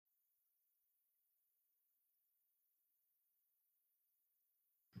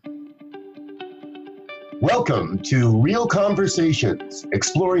Welcome to Real Conversations,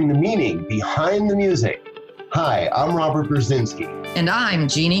 exploring the meaning behind the music. Hi, I'm Robert Brzezinski. And I'm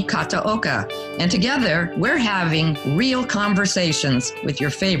Jeannie Kataoka. And together, we're having real conversations with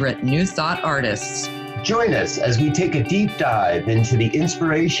your favorite New Thought artists. Join us as we take a deep dive into the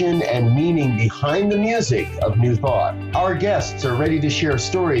inspiration and meaning behind the music of New Thought. Our guests are ready to share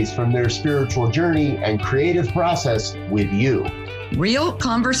stories from their spiritual journey and creative process with you. Real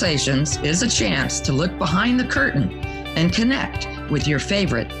Conversations is a chance to look behind the curtain and connect with your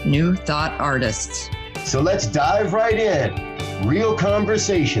favorite New Thought artists. So let's dive right in. Real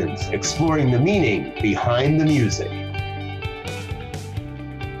Conversations, exploring the meaning behind the music.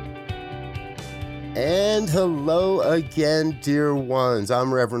 And hello again, dear ones.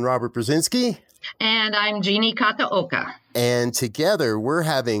 I'm Reverend Robert Brzezinski. And I'm Jeannie Kataoka. And together we're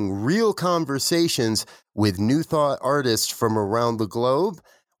having real conversations with New Thought artists from around the globe.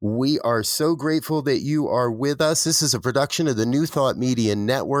 We are so grateful that you are with us. This is a production of the New Thought Media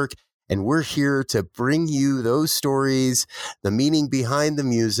Network, and we're here to bring you those stories, the meaning behind the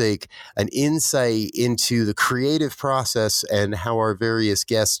music, an insight into the creative process and how our various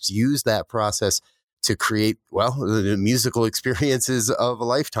guests use that process to create, well, the musical experiences of a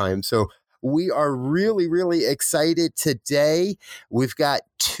lifetime. So we are really, really excited today. We've got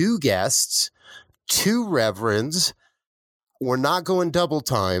two guests, two reverends. We're not going double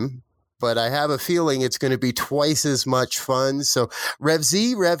time, but I have a feeling it's going to be twice as much fun. So Rev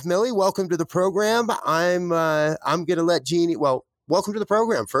Z, Rev Millie, welcome to the program. I'm going to let Jeannie, well, welcome to the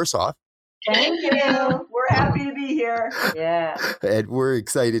program, first off. Thank you. We're happy to be here. Yeah. And we're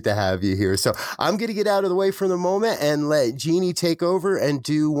excited to have you here. So I'm going to get out of the way for the moment and let Jeannie take over and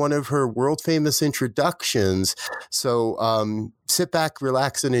do one of her world famous introductions. So sit back,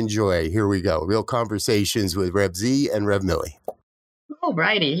 relax, and enjoy. Here we go. Real Conversations with Rev Z and Rev Millie. All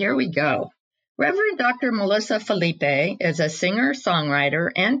righty, here we go. Reverend Dr. Melissa Felipe is a singer,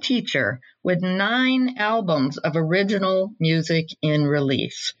 songwriter, and teacher with 9 albums of original music in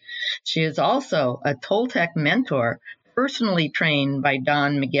release. She is also a Toltec mentor, personally trained by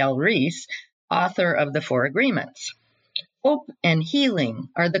Don Miguel Ruiz, author of The 4 Agreements. Hope and healing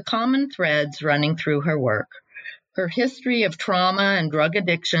are the common threads running through her work. Her history of trauma and drug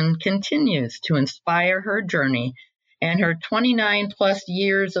addiction continues to inspire her journey, and her 29-plus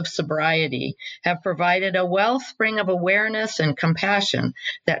years of sobriety have provided a wellspring of awareness and compassion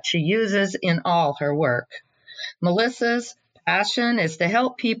that she uses in all her work. Melissa's passion is to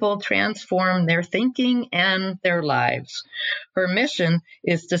help people transform their thinking and their lives. Her mission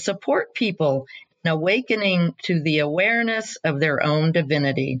is to support people in awakening to the awareness of their own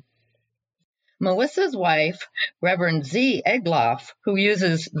divinity. Melissa's wife, Reverend Z. Egloff, who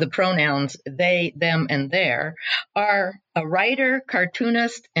uses the pronouns they, them, and their, are a writer,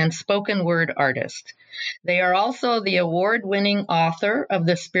 cartoonist, and spoken word artist. They are also the award-winning author of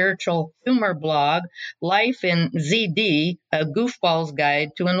the spiritual humor blog, Life in ZD, A Goofball's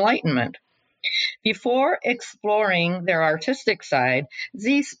Guide to Enlightenment. Before exploring their artistic side,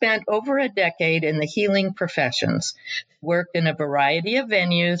 Z spent over a decade in the healing professions, worked in a variety of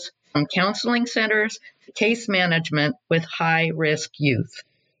venues, from counseling centers to case management with high-risk youth.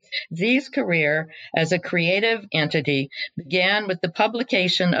 Z's career as a creative entity began with the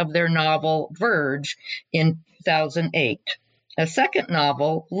publication of their novel Verge in 2008. A second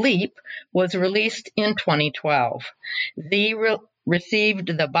novel, Leap, was released in 2012. Z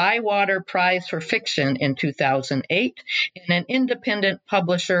received the Bywater Prize for Fiction in 2008 and an Independent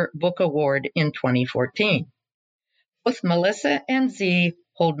Publisher Book Award in 2014. Both Melissa and Z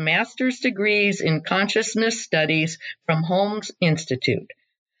hold master's degrees in consciousness studies from Holmes Institute.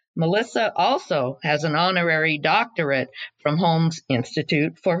 Melissa also has an honorary doctorate from Holmes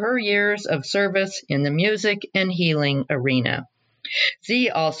Institute for her years of service in the music and healing arena. Z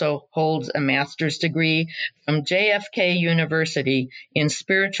also holds a master's degree from JFK University in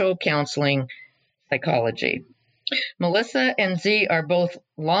spiritual counseling psychology. Melissa and Z are both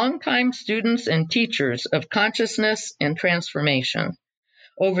longtime students and teachers of consciousness and transformation.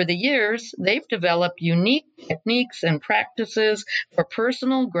 Over the years, they've developed unique techniques and practices for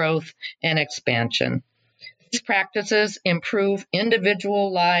personal growth and expansion. These practices improve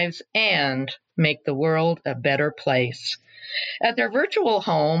individual lives and make the world a better place. At their virtual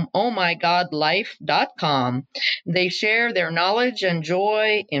home, ohmygodlife.com, they share their knowledge and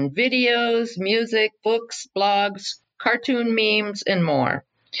joy in videos, music, books, blogs, cartoon memes, and more.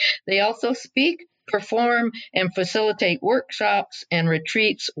 They also speak, perform, and facilitate workshops and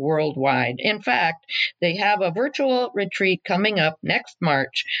retreats worldwide. In fact, they have a virtual retreat coming up next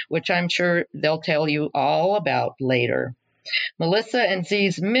March, which I'm sure they'll tell you all about later. Melissa and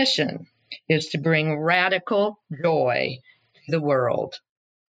Z's mission is to bring radical joy to the world.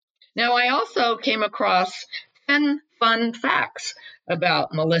 Now, I also came across 10 fun facts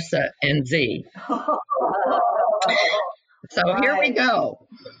about Melissa and Z. So here we go.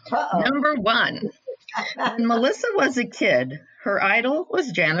 Number 1. When Melissa was a kid, her idol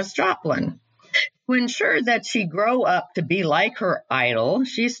was Janis Joplin. To ensure that she grow up to be like her idol,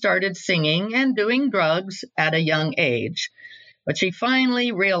 she started singing and doing drugs at a young age. But she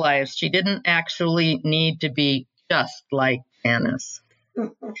finally realized she didn't actually need to be just like Janis.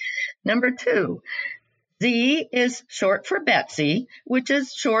 Number 2, Z is short for Betsy, which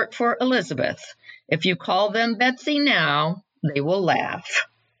is short for Elizabeth. If you call them Betsy now, they will laugh.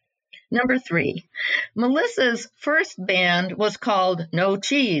 Number 3, Melissa's first band was called No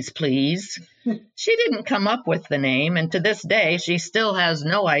Cheese, Please. She didn't come up with the name, and to this day, she still has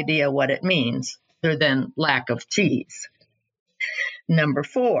no idea what it means, other than lack of cheese. Number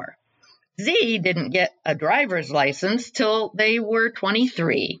 4, Z didn't get a driver's license till they were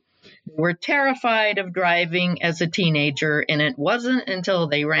 23. They were terrified of driving as a teenager, and it wasn't until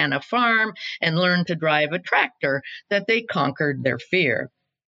they ran a farm and learned to drive a tractor that they conquered their fear.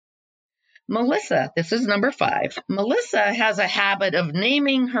 Melissa, this is number 5. Melissa has a habit of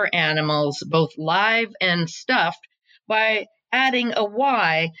naming her animals, both live and stuffed, by adding a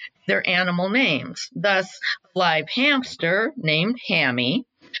Y to their animal names. Thus, a live hamster named Hammy,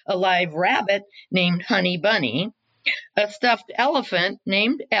 a live rabbit named Honey Bunny, a stuffed elephant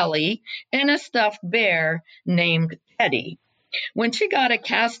named Ellie, and a stuffed bear named Teddy. When she got a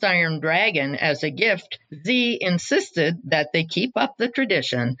cast iron dragon as a gift, Z insisted that they keep up the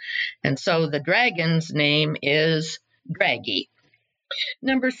tradition, and so the dragon's name is Draggy.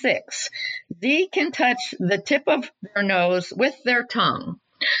 Number 6, Z can touch the tip of their nose with their tongue.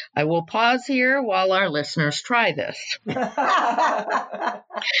 I will pause here while our listeners try this.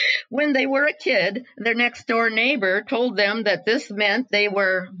 When they were a kid, their next door neighbor told them that this meant they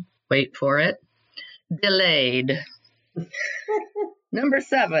were, wait for it, delayed. Number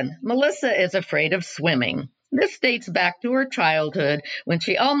 7, Melissa is afraid of swimming. This dates back to her childhood when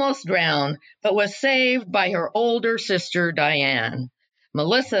she almost drowned, but was saved by her older sister, Diane.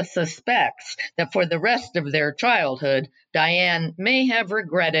 Melissa suspects that for the rest of their childhood, Diane may have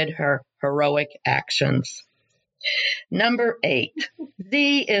regretted her heroic actions. Number 8,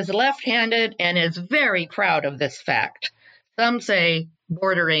 Z is left-handed and is very proud of this fact. Some say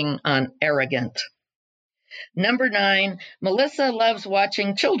bordering on arrogant. Number 9, Melissa loves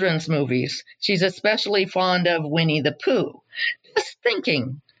watching children's movies. She's especially fond of Winnie the Pooh. Just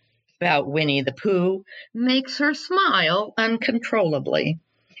thinking about Winnie the Pooh makes her smile uncontrollably.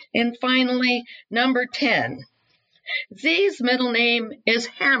 And finally, number 10, Z's middle name is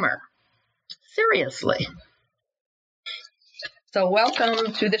Hammer. Seriously. So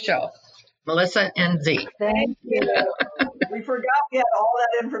welcome to the show, Melissa and Z. Thank you. We forgot we had all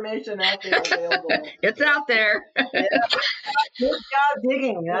that information out there available. It's out there. Yeah. Good job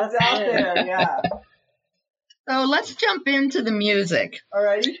digging. That's out there, yeah. So let's jump into the music. All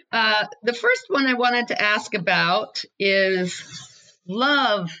right. The first one I wanted to ask about is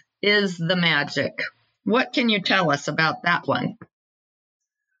Love is the Magic. What can you tell us about that one?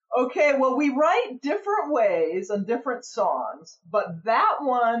 Okay, well, we write different ways on different songs, but that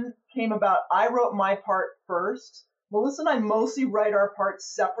one came about, I wrote my part first. Melissa and I mostly write our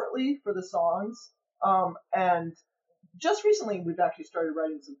parts separately for the songs. And just recently, we've actually started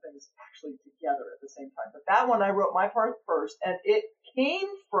writing some things actually together at the same time. But that one, I wrote my part first, and it came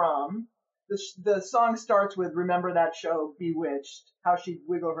from, the song starts with, remember that show, Bewitched, how she'd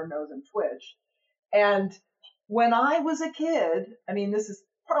wiggle her nose and twitch. And when I was a kid, I mean, this is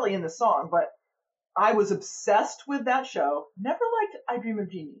partly in the song, but I was obsessed with that show. Never liked I Dream of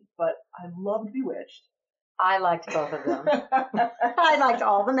Jeannie, but I loved Bewitched. I liked both of them. I liked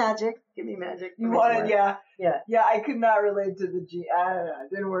all the magic. Give me magic. You wanted, yeah. Yeah. Yeah, I could not relate to the G. I don't know. It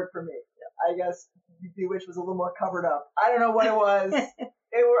didn't work for me. I guess Bewitched was a little more covered up. I don't know what it was.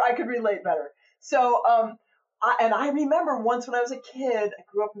 I could relate better. So, I remember once when I was a kid, I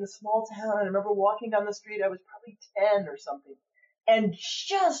grew up in a small town, and I remember walking down the street, I was probably 10 or something, and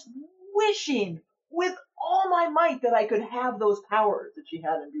just wishing with all my might that I could have those powers that she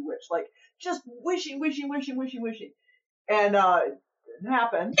had in Bewitched. Like, just wishing. And it didn't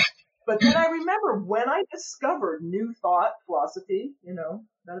happen. But then I remember when I discovered New Thought philosophy,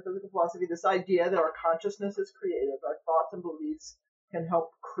 metaphysical philosophy, this idea that our consciousness is creative, our thoughts and beliefs can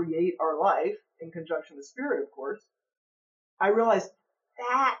help create our life in conjunction with spirit, of course. I realized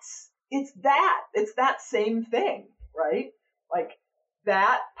it's that same thing, right? Like,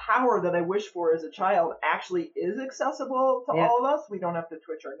 that power that I wish for as a child actually is accessible to all of us. We don't have to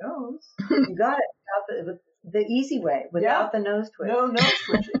twitch our nose. You got it. The easy way, without the nose twitch. No nose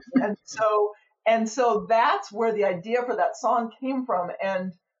twitches. and so that's where the idea for that song came from.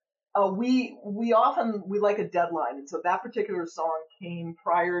 And we like a deadline. And so that particular song came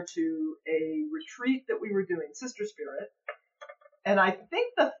prior to a retreat that we were doing, Sister Spirit. And I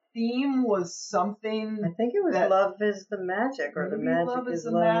think the theme was something. I think it was Love is the Magic, or the magic Love is the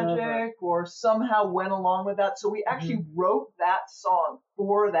love, magic, or somehow went along with that. So we actually wrote that song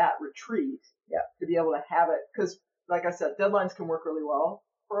for that retreat to be able to have it. Because, like I said, deadlines can work really well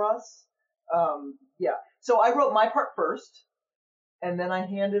for us. So I wrote my part first, and then I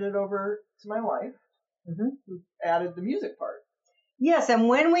handed it over to my wife, who added the music part. Yes, and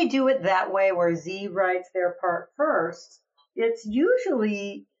when we do it that way, where Z writes their part first, it's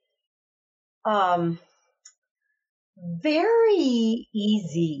usually very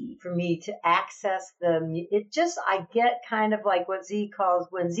easy for me to access them. I get kind of like what Z calls,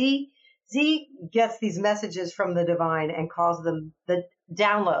 when Z gets these messages from the divine and calls them the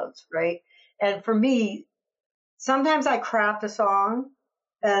downloads, right? And for me, sometimes I craft a song,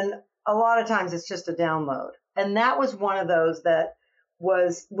 and a lot of times it's just a download. And that was one of those that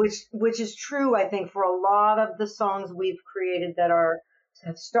was, which is true, I think, for a lot of the songs we've created that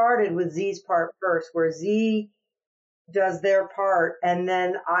have started with Z's part first, where Z does their part, and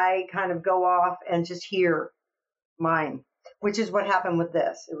then I kind of go off and just hear mine, which is what happened with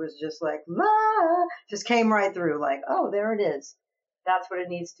this. It was just like, just came right through, like, oh, there it is. That's what it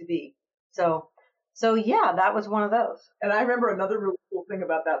needs to be. So yeah, that was one of those. And I remember another really cool thing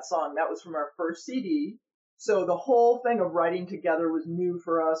about that song. That was from our first CD. So the whole thing of writing together was new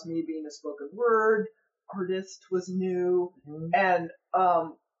for us. Me being a spoken word artist was new. And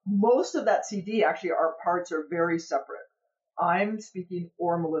most of that CD, actually, our parts are very separate. I'm speaking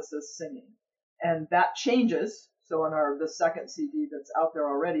or Melissa's singing. And that changes. So on the second CD that's out there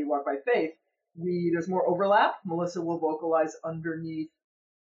already, Walk by Faith, there's more overlap. Melissa will vocalize underneath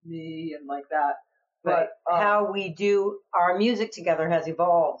me and like that. But how we do our music together has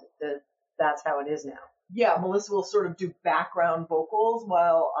evolved. That's how it is now. Yeah, Melissa will sort of do background vocals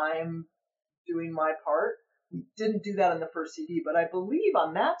while I'm doing my part. We didn't do that on the first CD, but I believe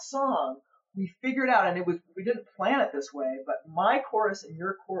on that song we figured out, and we didn't plan it this way, but my chorus and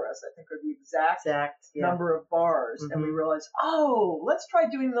your chorus, I think, are the exact number of bars, and we realized, let's try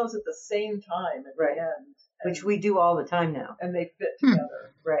doing those at the same time at the end. Which we do all the time now. And they fit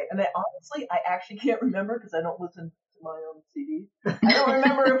together. Right. And I actually can't remember, because I don't listen to my own CD. I don't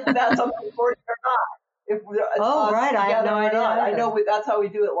remember if that's on the recording or not. I have no idea. I know that's how we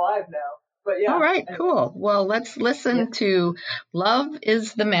do it live now. But yeah. All right, cool. Well, let's listen to Love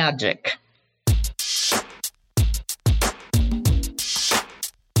is the Magic.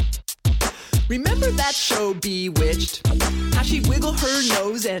 Remember that show Bewitched? How she'd wiggle her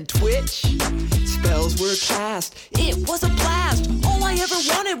nose and twitch? Spells were cast, it was a blast. All I ever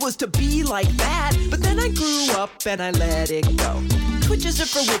wanted was to be like that. But then I grew up and I let it go. Twitches are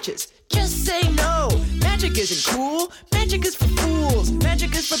for witches, just say no. Magic isn't cool, magic is for fools.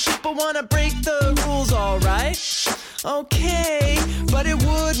 Magic is for people wanna break the rules, alright? Okay, but it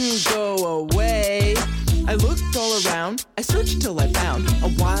wouldn't go away. I looked all around, I searched till I found a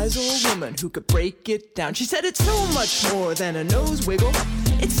wise old woman who could break it down. She said it's so much more than a nose wiggle.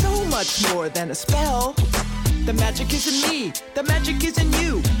 It's so much more than a spell. The magic is in me, the magic is in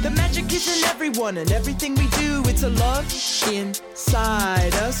you. The magic is in everyone and everything we do. It's a love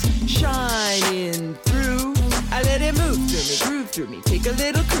inside us, shining through. I let it move through me, groove through me, take a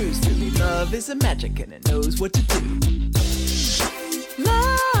little cruise through me. Love is a magic and it knows what to do.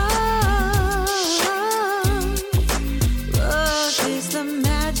 Love is the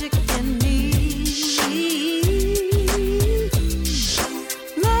magic in me.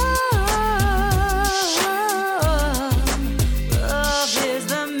 Love is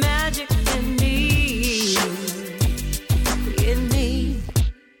the magic in me. In me.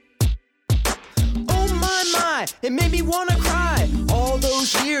 Oh my, it made me wanna cry. All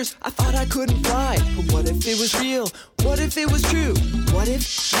those years I thought I couldn't fly. But what if it was real? What if it was true? What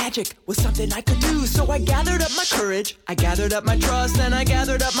if magic was something I could do? So I gathered up my courage, I gathered up my trust, and I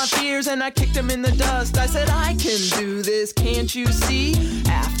gathered up my fears and I kicked them in the dust. I said I can do this, can't you see?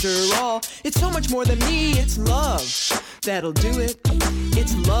 After all, it's so much more than me. It's love that'll do it.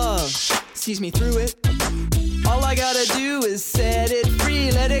 It's love sees me through it. All I gotta do is set it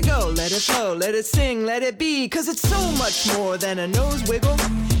free. Let it go, let it flow, let it sing, let it be. Cause it's so much more than a nose wiggle.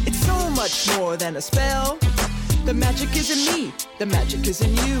 It's so much more than a spell. The magic is in me, the magic is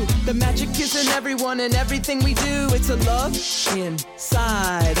in you, the magic is in everyone and everything we do. It's a love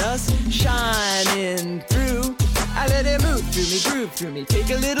inside us, shining through. I let it move through me, groove through me, take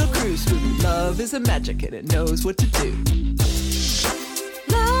a little cruise through me. Love is a magic and it knows what to do.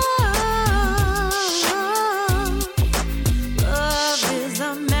 Love is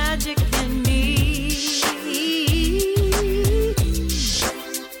a magic in me.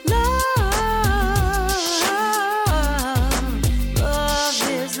 Love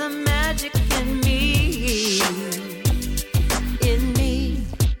is the magic in me. In me.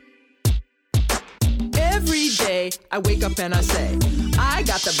 Every day I wake up and I say, I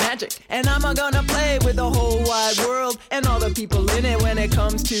got the magic and I'm gonna play with the whole wide world and all the people in it. When it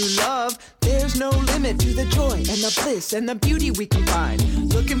comes to love, there's no limit to the joy and the bliss and the beauty we can find.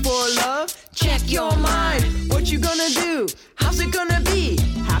 Looking for love? Check your mind. What you gonna do? How's it gonna be?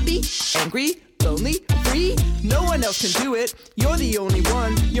 Happy? Angry? Lonely? Free? No one else can do it. You're the only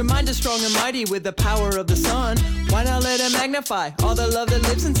one. Your mind is strong and mighty with the power of the sun. Why not let it magnify all the love that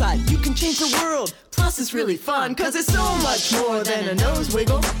lives inside? You can change the world. Plus it's really fun, cause it's so much more than a nose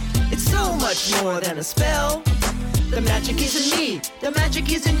wiggle. It's so much more than a spell. The magic is in me, the magic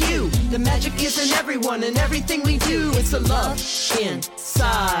is in you, the magic is in everyone and everything we do. It's a love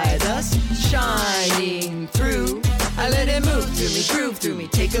inside us, shining through. I let it move through me, groove through me,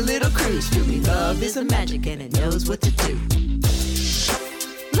 take a little cruise through me. Love is a magic and it knows what to do.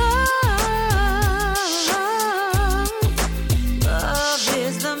 Love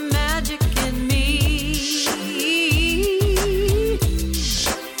is the magic in me.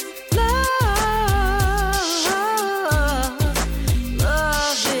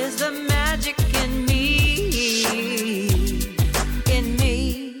 Love is the magic in me. In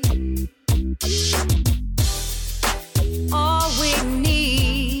me. All we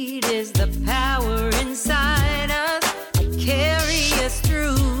need is the power inside us, carry us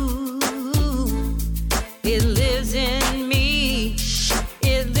through. It lives in me,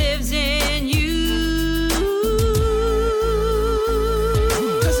 it lives in you.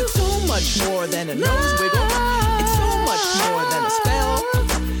 Cause it's so much more than a nose wiggle. It's so much more than a spell.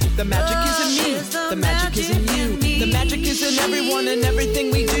 The magic is in me, the magic is in you, the magic is in everyone and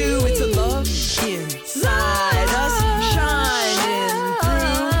everything we do. It's a love inside us, shining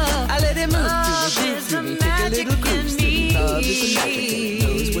through. I let it move through me, take a little cruise through me. Love is a magic and it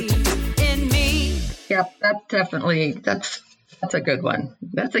knows what to do. In me. Yep, that's definitely that's a good one.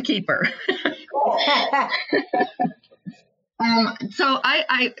 That's a keeper. So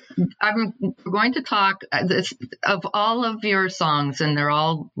I'm going to talk of all of your songs, and they're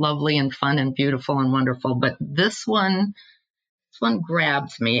all lovely and fun and beautiful and wonderful. But this one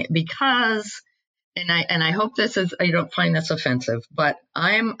grabs me because, and I hope you don't find this offensive, but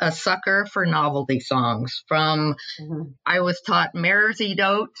I'm a sucker for novelty songs. From I was taught Mares Eat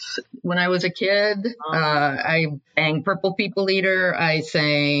Oats when I was a kid. I sang Purple People Eater. I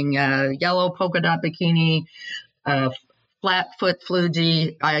sang Yellow Polka Dot Bikini. Flatfoot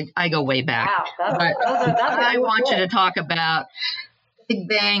Floogie. I go way back. Wow, but I want you to talk about Big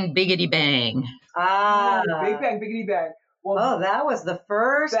Bang Biggity Bang. Big Bang Biggity Bang. Well, that was the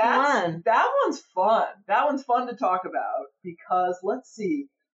first one. That one's fun. That one's fun to talk about because let's see.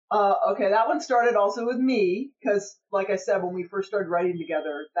 Okay, that one started also with me because, like I said, when we first started writing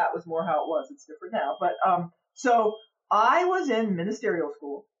together, that was more how it was. It's different now. But so I was in ministerial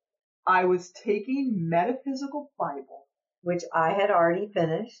school. I was taking metaphysical Bible, which I had already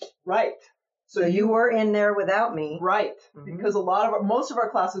finished. Right. So you were in there without me. Right. Mm-hmm. Because most of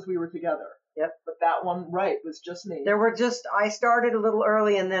our classes we were together. Yep. But that one, was just me. I started a little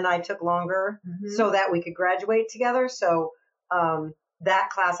early and then I took longer so that we could graduate together. So,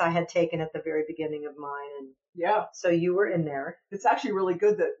 that class I had taken at the very beginning of mine. And yeah. So you were in there. It's actually really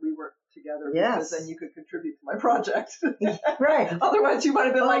good that we were together because then you could contribute to my project. Right. Otherwise you might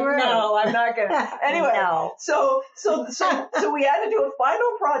have been no, I'm not going to. Anyway, no. So we had to do a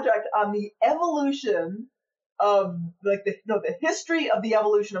final project on the evolution of the history of the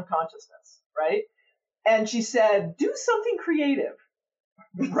evolution of consciousness, right? And she said, do something creative.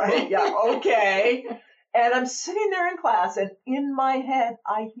 Right? Yeah, okay. And I'm sitting there in class and in my head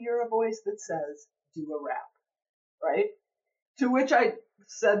I hear a voice that says, do a rap. Right? To which I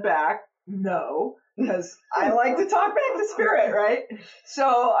said back, no, because I like to talk back to spirit, right?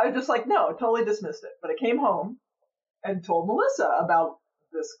 So I just no, totally dismissed it. But I came home and told Melissa about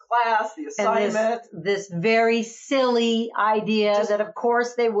this class, the assignment. And this very silly idea that of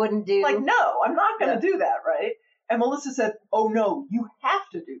course they wouldn't do. No, I'm not going to do that, right? And Melissa said, oh no, you have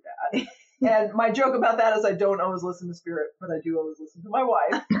to do that. And my joke about that is I don't always listen to Spirit, but I do always listen to my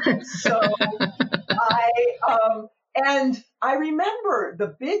wife. So and I remember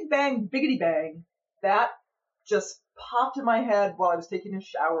the Big Bang, Biggity Bang, that just popped in my head while I was taking a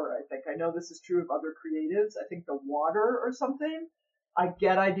shower, I think. I know this is true of other creatives. I think the water or something, I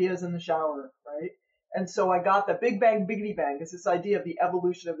get ideas in the shower, right? And so I got the Big Bang, Biggity Bang. It's this idea of the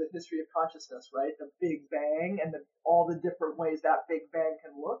evolution of the history of consciousness, right? The Big Bang and all the different ways that Big Bang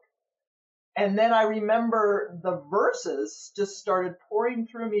can look. And then I remember the verses just started pouring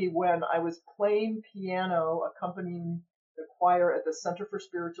through me when I was playing piano, accompanying the choir at the Center for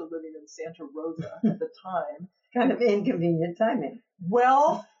Spiritual Living in Santa Rosa at the time. Kind of inconvenient timing.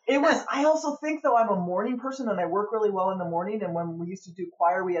 Well, it was, I also think though I'm a morning person and I work really well in the morning. And when we used to do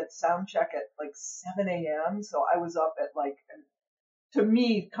choir, we had sound check at like 7 a.m. So I was up at like, to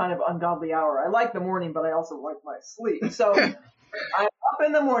me, kind of ungodly hour. I like the morning, but I also like my sleep. So I'm up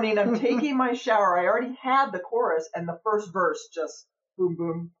in the morning, I'm taking my shower. I already had the chorus and the first verse just boom,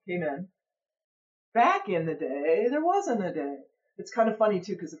 boom came in. Back in the day, there wasn't a day. It's kind of funny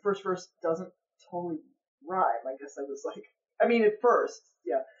too, because the first verse doesn't totally rhyme. I guess I was like, I mean, at first,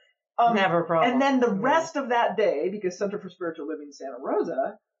 yeah. Never a problem. And then the rest of that day, because Center for Spiritual Living Santa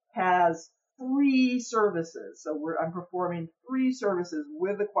Rosa has 3 services. So I'm performing 3 services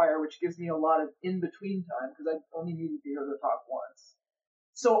with the choir, which gives me a lot of in-between time because I only needed to hear the talk once.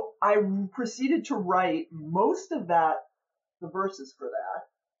 So I proceeded to write most of the verses for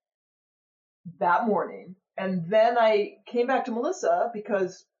that morning. And then I came back to Melissa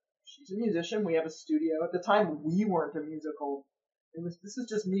because she's a musician. We have a studio. At the time, we weren't a musical. This was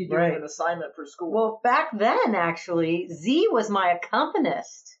just me doing an assignment for school. Well, back then, actually, Z was my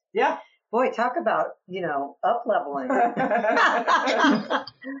accompanist. Yeah. Boy, talk about, up-leveling.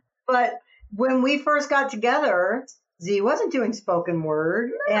 But when we first got together, Z wasn't doing spoken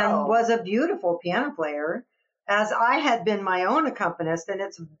word and was a beautiful piano player, as I had been my own accompanist, and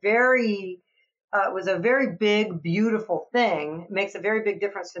it was a very big, beautiful thing. It makes a very big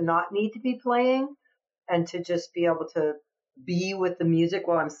difference to not need to be playing and to just be able to be with the music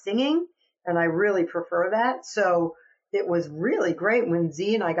while I'm singing, and I really prefer that. So it was really great when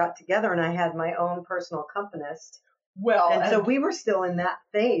Z and I got together and I had my own personal accompanist. Well, and so we were still in that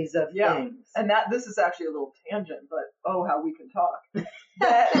phase of things. And this is actually a little tangent, but oh, how we can talk.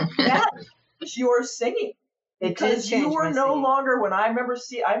 that is your singing. Because you were no longer, when I remember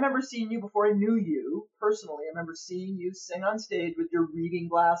seeing you before I knew you personally. I remember seeing you sing on stage with your reading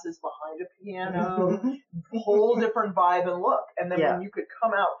glasses behind a piano, whole different vibe and look. And then when you could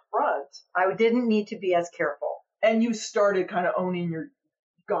come out front, I didn't need to be as careful. And you started kind of owning your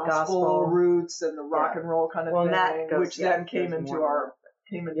gospel roots and the rock and roll kind of thing, which then came into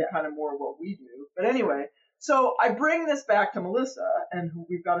kind of more what we do. But anyway, so I bring this back to Melissa, and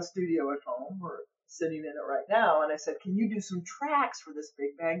we've got a studio at home. We're sitting in it right now, and I said, "Can you do some tracks for this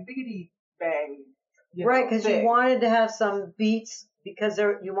Big Bang, Biggity Bang?" Right, because you wanted to have some beats, because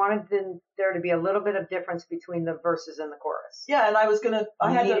you wanted there to be a little bit of difference between the verses and the chorus. Yeah, and I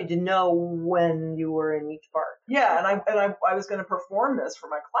needed to know when you were in each part. Yeah, and I was going to perform this for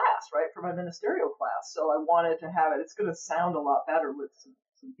my class, right, for my ministerial class. So I wanted to have it. It's going to sound a lot better with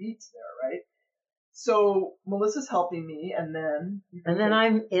some beats there, right? So Melissa's helping me, and then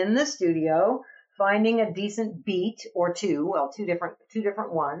I'm in the studio finding a decent beat or two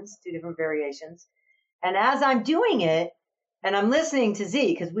different ones, 2 different variations. And as I'm doing it, and I'm listening to Z,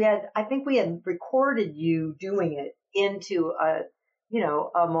 because I think we had recorded you doing it into a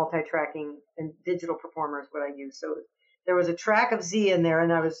multi-tracking, and digital performer is what I use. So there was a track of Z in there,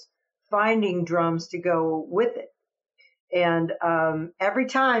 and I was finding drums to go with it. And every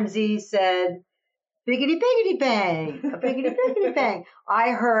time Z said, "Biggity, biggity, bang," a biggity, biggity, bang, I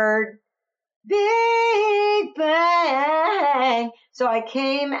heard Big Bang. So I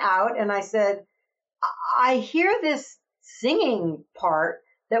came out and I said, I hear this singing part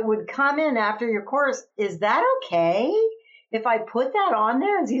that would come in after your chorus. Is that okay if I put that on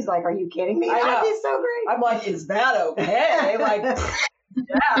there? And he's like, are you kidding me? That'd be so great. I'm like, is that okay? Like,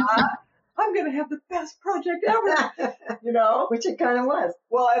 yeah, I'm going to have the best project ever, Which it kind of was.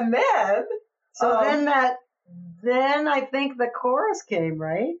 Well, and then. So then I think the chorus came,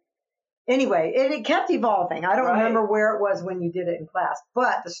 right? Anyway, it kept evolving. I don't remember where it was when you did it in class,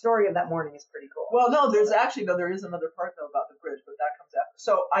 but the story of that morning is pretty cool. Well, no, there is another part though about the bridge, but that comes after.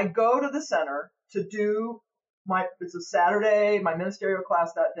 So I go to the center to do it's a Saturday, my ministerial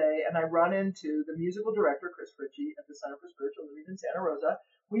class that day, and I run into the musical director, Chris Ritchie, at the Center for Spiritual Living in Santa Rosa.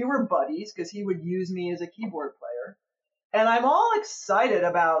 We were buddies because he would use me as a keyboard player. And I'm all excited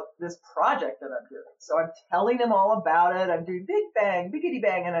about this project that I'm doing. So I'm telling him all about it. I'm doing Big Bang, Biggity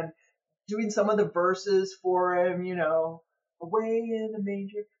Bang, and I'm doing some of the verses for him, away in the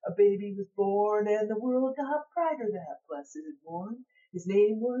manger, a baby was born, and the world got brighter that blessed morn. His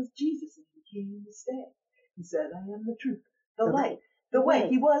name was Jesus, and he came to stay. He said, I am the truth, the light, the way.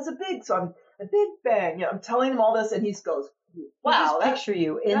 He was so I'm a big bang. I'm telling him all this, and he goes, wow. I just picture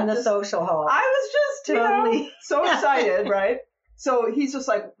you in the social hall. I was just, totally so excited, right? So he's just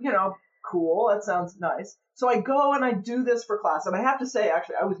like, cool, that sounds nice. So I go and I do this for class. And I have to say,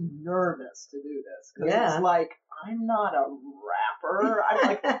 actually, I was nervous to do this. Because it's like, I'm not a rapper. I'm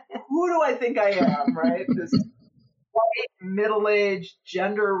like, who do I think I am, right? This white, middle-aged,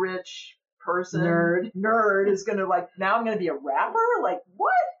 gender-rich person. Nerd is going to now I'm going to be a rapper? Like,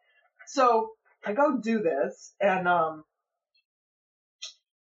 what? So I go do this, and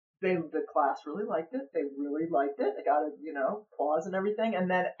the class really liked it. They really liked it. They got applause and everything. And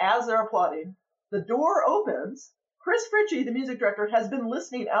then as they're applauding, the door opens. Chris Fritchie, the music director, has been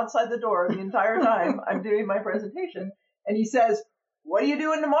listening outside the door the entire time I'm doing my presentation. And he says, what are you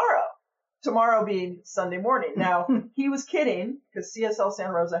doing tomorrow? Tomorrow being Sunday morning. Now, he was kidding because CSL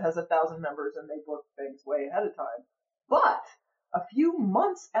Santa Rosa has 1,000 members and they book things way ahead of time. But a few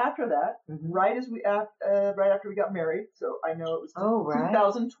months after that, right after we got married, so I know it was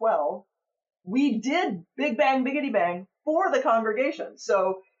 2012, we did Big Bang Biggity Bang for the congregation.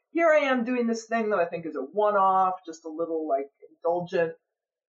 So here I am doing this thing that I think is a one-off, just a little indulgent,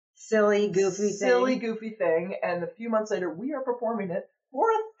 silly, goofy thing. And a few months later, we are performing it for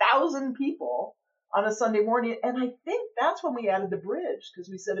 1,000 people on a Sunday morning. And I think that's when we added the bridge because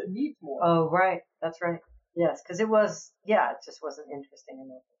we said it needs more. Oh, right. That's right. Yes, because it just wasn't interesting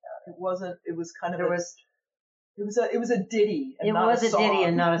enough. It wasn't. It was kind of. It was a ditty. And it not was a song. Ditty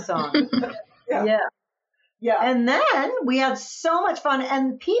and not a song. Yeah. And then we had so much fun,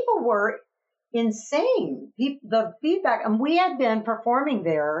 and people were insane. The feedback, and we had been performing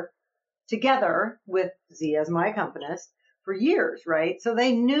there together with Z as my accompanist for years, right? So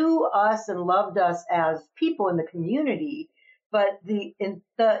they knew us and loved us as people in the community. But the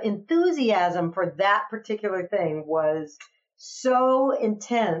enthusiasm for that particular thing was so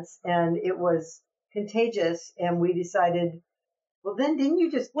intense and it was contagious. And we decided, well, then didn't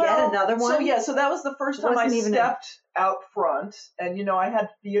you just get another one? So that was the first time I stepped out front. And, I had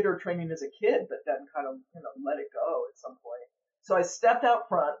theater training as a kid, but then kind of, let it go at some point. So I stepped out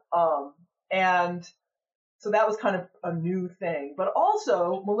front. And so that was kind of a new thing. But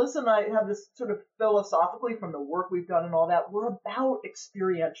also, Melissa and I have this sort of philosophically from the work we've done and all that, we're about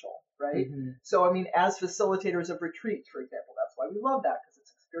experiential, right? Mm-hmm. So, as facilitators of retreats, for example, that's why we love that, because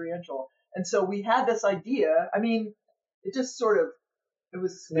it's experiential. And so we had this idea, it just it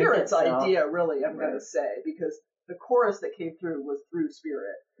was Spirit's idea, really, I'm going to say, because the chorus that came through was through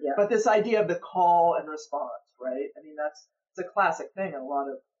Spirit. Yeah. But this idea of the call and response, right? It's a classic thing in a lot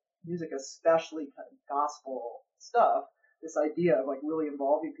of music, especially kind of gospel stuff, this idea of really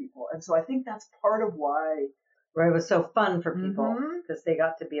involving people. And so I think that's part of why it was so fun for people because they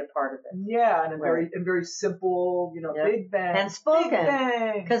got to be a part of it. Yeah, and very simple, Big Bang. And spoken.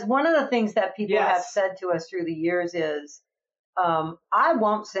 Because one of the things that people have said to us through the years is, I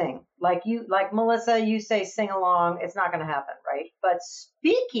won't sing. Like Melissa, you say sing along, it's not going to happen, right? But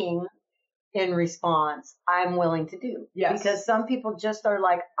speaking in response, I'm willing to do. Yes. Because some people just are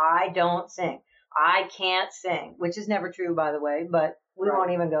like, I don't sing. I can't sing, which is never true, by the way, but we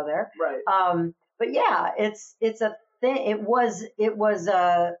won't even go there. Right. But yeah, it's a thing. It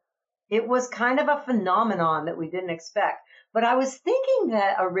was kind of a phenomenon that we didn't expect. But I was thinking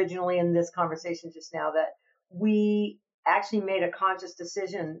that originally in this conversation just now that we actually made a conscious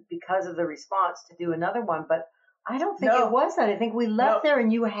decision because of the response to do another one, but I don't think it was that. I think we left there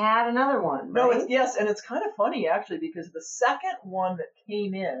and you had another one. Right? No, yes, and it's kind of funny actually because the second one that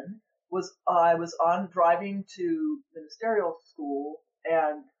came in was I was driving to ministerial school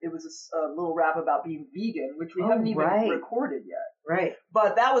and it was a little rap about being vegan, which we haven't even recorded yet. Right.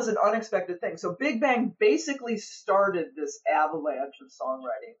 But that was an unexpected thing. So Big Bang basically started this avalanche of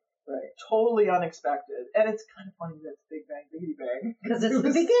songwriting. Right. Totally unexpected. And it's kind of funny that it's Big Bang, Biggity Bang. Because it's the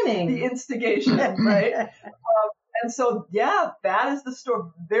beginning. The instigation, right? And so, that is the story.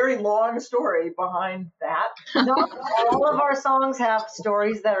 Very long story behind that. Not all of our songs have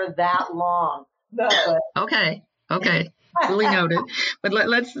stories that are that long. No. Okay. Duly noted. But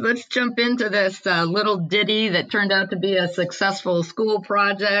let's jump into this little ditty that turned out to be a successful school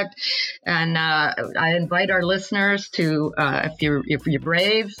project. And I invite our listeners to, if you're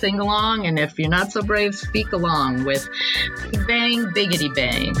brave, sing along, and if you're not so brave, speak along with Big Bang Biggity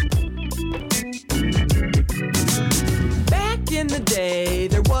Bang. Back in the day,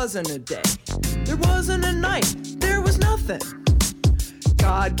 there wasn't a day, there wasn't a night, there was nothing.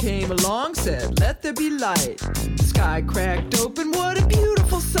 God came along, said, let there be light. The sky cracked open, what a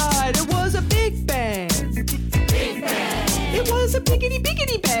beautiful sight. It was a big bang. Big bang. It was a biggity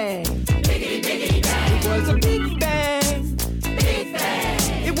biggity bang. Biggity biggity bang. It was a big bang. Big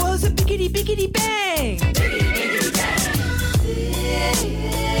bang. It was a biggity biggity bang. Biggity biggity bang.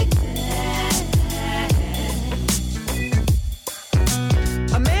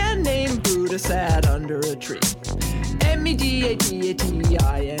 A man named Buddha sat under a tree. M-E-D-A-T-A-T-I-N-G.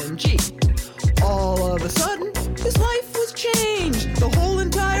 All of a sudden, his life was changed. The whole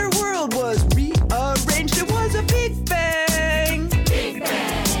entire world was rearranged. It was a big bang. Big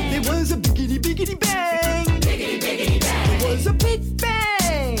bang. It was a biggity biggity bang. Biggity biggity bang. It was a big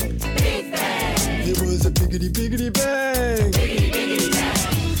bang. Big bang. It was a biggity biggity bang. Biggity biggity bang.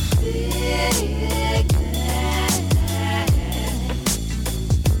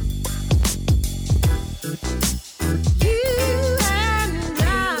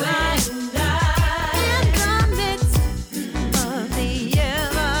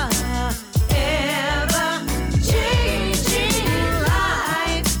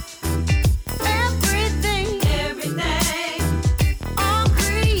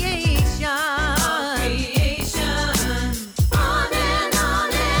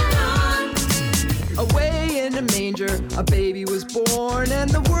 A baby was born and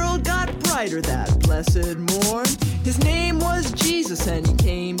the world got brighter that blessed morn. His name was Jesus and he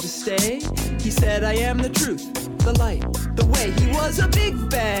came to stay. He said, I am the truth, the light, the way. He was a big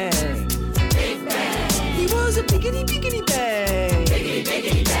bang. Big bang. He was a biggity biggity bang. Biggity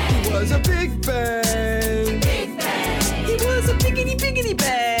biggity bang. He was a big bang. Big bang. He was a biggity biggity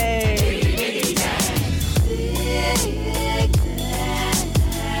bang. Biggity biggity bang.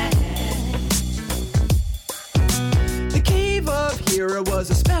 Of Hira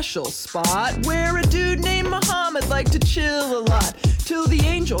was a special spot where a dude named Muhammad liked to chill a lot. Till the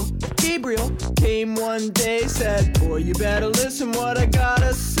angel, Gabriel, came one day, said, boy, you better listen what I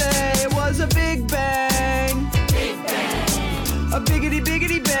gotta say. It was a big bang. Big bang. A biggity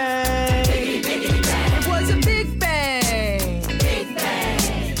biggity bang. Biggity biggity bang. It was a big bang. Big bang.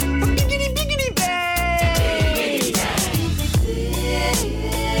 A biggity biggity bang. Biggity biggity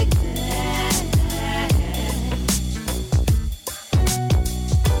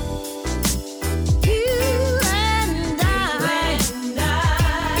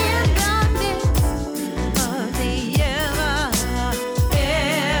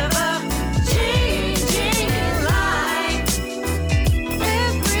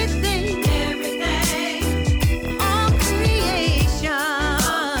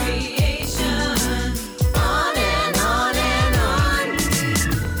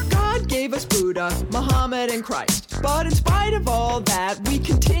Muhammad and Christ. But in spite of all that, we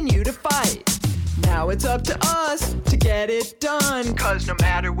continue to fight. Now it's up to us to get it done. 'Cause no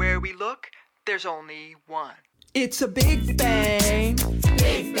matter where we look, there's only one. It's a big bang.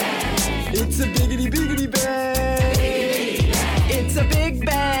 Big bang. It's a biggity biggity bang. Biggity bang. It's a big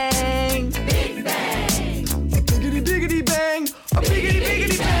bang. Big bang. A biggity biggity bang. A biggity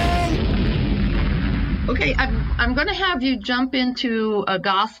biggity bang. Okay, I'm going to have you jump into a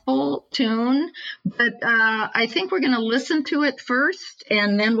gospel tune, but I think we're going to listen to it first,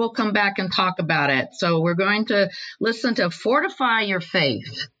 and then we'll come back and talk about it. So we're going to listen to Fortify Your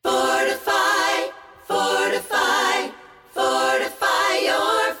Faith. Fortify, fortify, fortify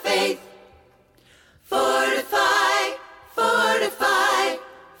your faith. Fortify, fortify,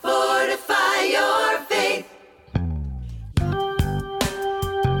 fortify your faith.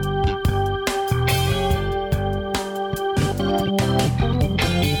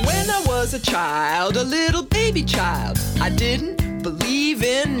 A child, a little baby child, I didn't believe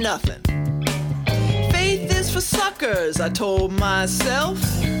in nothing. Faith is for suckers, I told myself.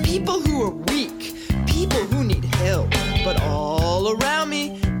 People who are weak, people who need help. But all around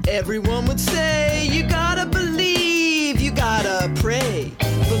me, everyone would say, you gotta believe, you gotta pray.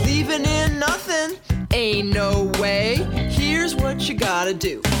 Believing in nothing ain't no way. Here's what you gotta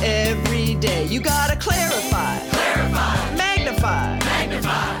do every day. You gotta clarify, magnify,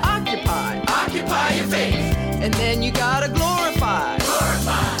 occupy your faith. And then you gotta glorify,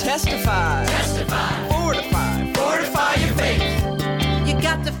 testify, fortify your faith. You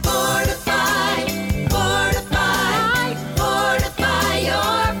got to fortify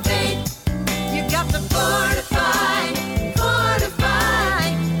your faith. You got to fortify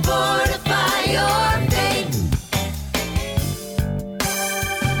your faith.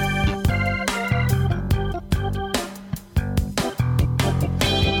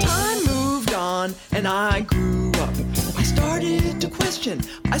 Time moved on and I grew up. I started to question question.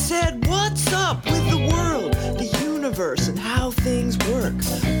 I said, what's up with the world, the universe, and how things work?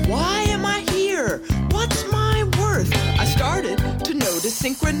 Why am I here? What's my worth? I started to notice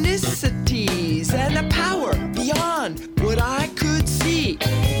synchronicities and a power beyond what I could see.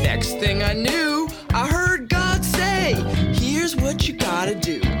 Next thing I knew, I heard God say, here's what you gotta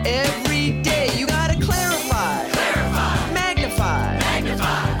do. Every day you gotta clarify, magnify,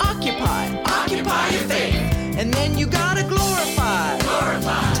 occupy your faith. And then you gotta glorify,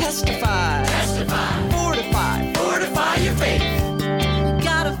 testify, fortify your faith. You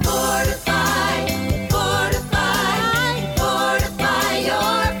gotta fortify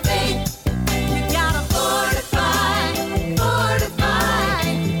your faith. You gotta fortify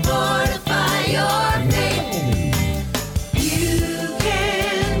your faith. You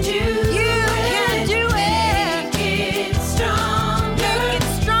can do it. Make it stronger.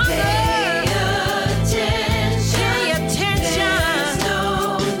 Pay attention. There's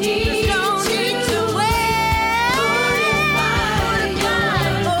no need to wait.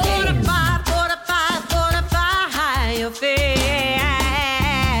 Fortify your faith.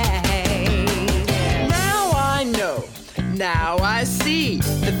 Now I know, now I see,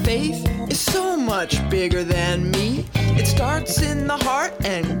 that faith is so much bigger than me. It starts in the heart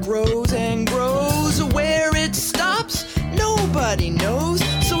and grows. Where it stops, nobody knows.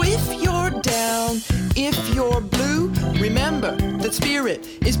 So if you're down, if you're blue, remember that spirit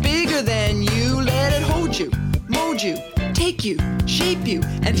is bigger than you. Let it hold you, mold you, take you, shape you.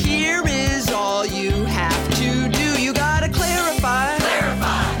 And here is all you have to do. You gotta clarify,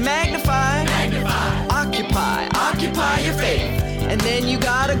 magnify, occupy your faith. And then you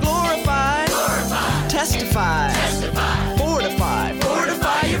gotta glorify, testify, fortify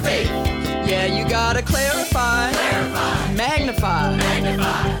your faith. Yeah, you gotta clarify, magnify,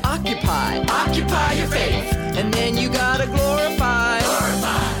 occupy your faith. And then you gotta glorify,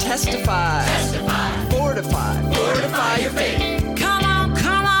 testify, fortify your faith. Come on.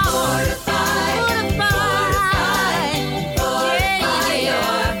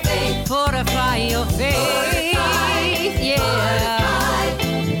 Fortify your faith. Yeah.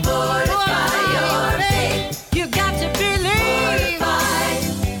 Fortify your faith. You got to believe.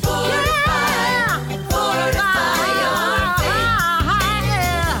 Fortify your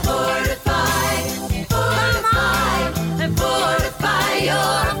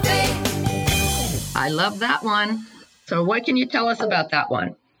faith. I love that one. So what can you tell us about that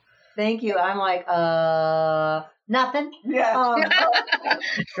one? Thank you. I'm like, nothing. Yeah.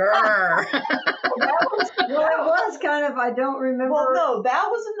 Sure. Well, it was kind of, I don't remember. Well, no, that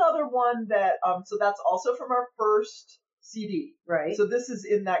was another one that, so that's also from our first CD. Right. So this is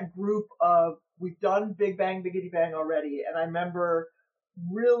in that group of, we've done Big Bang, Biggity Bang already, and I remember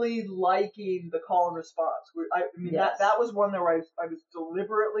really liking the call and response. Yes. That was one that I was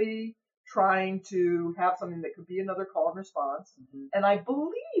deliberately trying to have something that could be another call and response. Mm-hmm. And I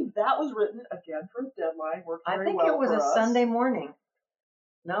believe that was written, again, for a deadline, worked very well for us. I think it was a Sunday morning.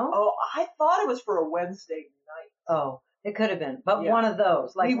 No? Oh, I thought it was for a Wednesday night. Oh, it could have been. But one of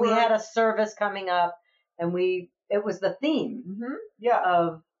those. Like we had a service coming up, and it was the theme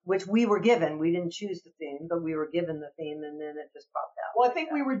of which we were given. We didn't choose the theme, but we were given the theme, and then it just popped out. Well, I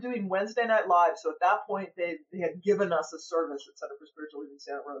think we were doing Wednesday Night Live, so at that point they had given us a service at Center for Spiritual Living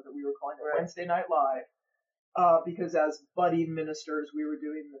Santa Rosa that we were calling it Wednesday Night Live, because as budding ministers we were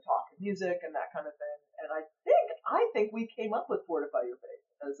doing the talk and music and that kind of thing. And I think we came up with Fortify Your Faith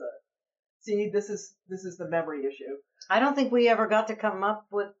as a. See, this is the memory issue. I don't think we ever got to come up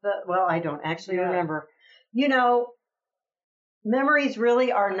with I don't actually remember. You know, memories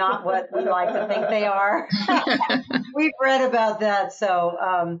really are not what we like to think they are. We've read about that, so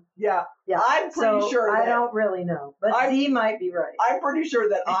yeah. I'm pretty sure. I don't really know, but Z might be right. I'm pretty sure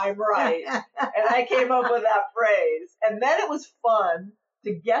that I'm right, and I came up with that phrase, and then it was fun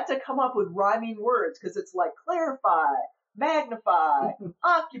to get to come up with rhyming words because it's like clarify, magnify,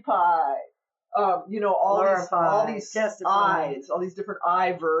 occupy. All these I's, all these different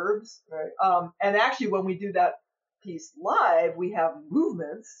I verbs. Right. And actually when we do that piece live, we have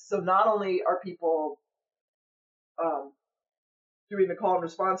movements. So not only are people doing the call and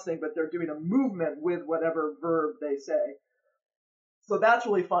response thing, but they're doing a movement with whatever verb they say. So that's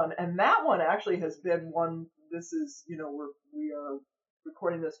really fun. And that one actually has been one, this is, we are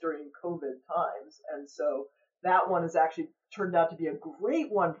recording this during COVID times. And so that one has actually turned out to be a great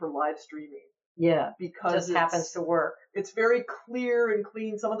one for live streaming. Yeah, because it happens to work. It's very clear and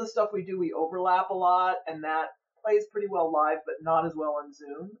clean. Some of the stuff we do, we overlap a lot, and that plays pretty well live, but not as well on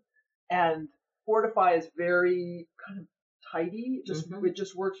Zoom. And Fortify is very kind of tidy. It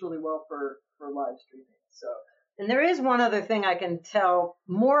just works really well for live streaming. So And there is one other thing I can tell,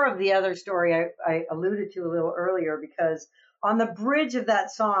 more of the other story I alluded to a little earlier, because on the bridge of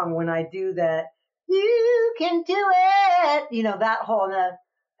that song, when I do that, you can do it, that whole,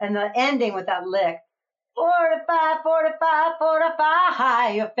 and the ending with that lick, 45, 45,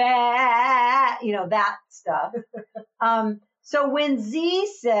 45, you're fat, that stuff. So when Z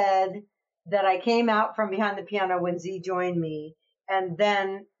said that I came out from behind the piano when Z joined me, and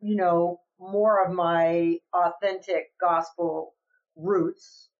then, more of my authentic gospel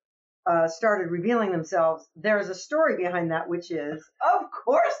roots started revealing themselves, there's a story behind that, which is... Of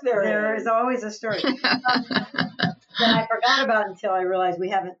course there is always a story. That I forgot about until I realized we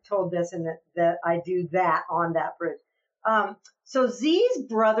haven't told this, and that I do that on that bridge. So Z's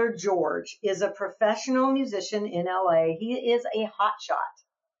brother, George, is a professional musician in LA. He is a hotshot.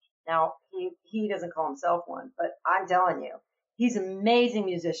 Now, he doesn't call himself one, but I'm telling you, he's an amazing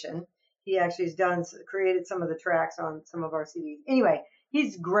musician. He actually has created some of the tracks on some of our CDs. Anyway,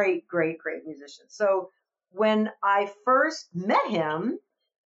 he's great, great, great musician. So when I first met him,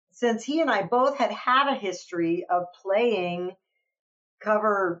 since he and I both had a history of playing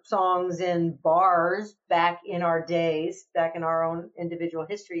cover songs in bars back in our days, back in our own individual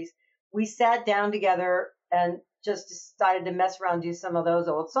histories, we sat down together and just decided to mess around, do some of those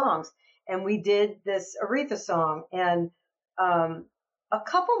old songs. And we did this Aretha song. And a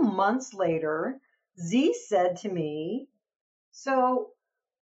couple months later, Z said to me, so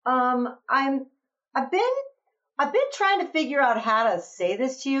I've been trying to figure out how to say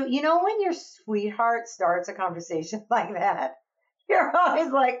this to you. When your sweetheart starts a conversation like that, you're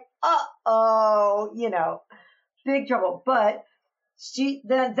always like, uh-oh, big trouble. But she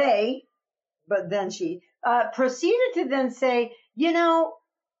proceeded to then say,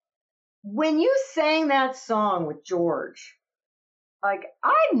 when you sang that song with George, like,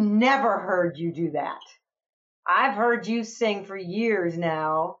 I've never heard you do that. I've heard you sing for years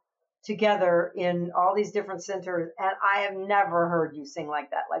now together in all these different centers, and I have never heard you sing like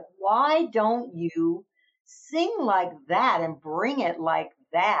that. Like, why don't you sing like that and bring it like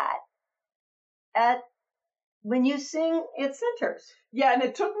that when you sing at centers? Yeah, and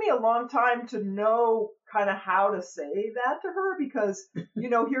it took me a long time to know kind of how to say that to her, because,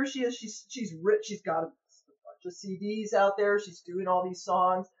 here she is, she's rich, she's got a bunch of CDs out there, she's doing all these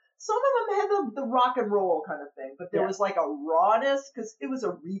songs. Some of them had the rock and roll kind of thing, but there was like a rawness, because it was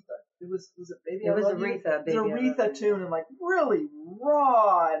Aretha. It was Aretha tune, and like really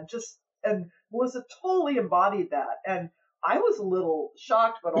raw, and Melissa totally embodied that. And I was a little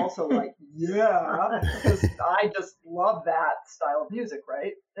shocked, but also like, yeah, because I just love that style of music,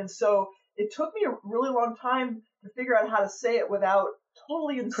 right? And so it took me a really long time to figure out how to say it without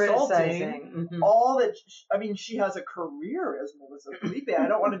totally insulting all that. She has a career as Melissa Felipe. I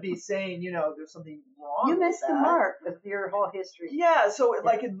don't want to be saying, there's something wrong. You missed the mark with your whole history. Yeah, so it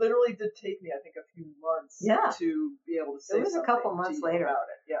literally did take me, I think, a few months to be able to say something. It was a couple months later about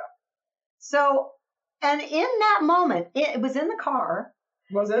it. Yeah. So, and in that moment, it was in the car.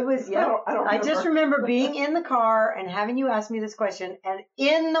 Was it? It was, yeah. I just remember being in the car and having you ask me this question. And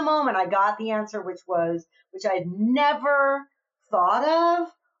in the moment, I got the answer, which I'd never thought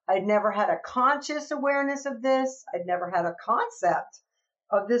of. I'd never had a conscious awareness of this. I'd never had a concept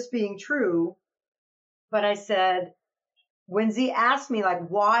of this being true. But I said, when Z asked me, like,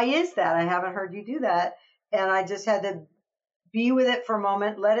 why is that? I haven't heard you do that. And I just had to be with it for a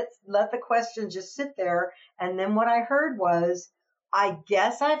moment, let the question just sit there. And then what I heard was, I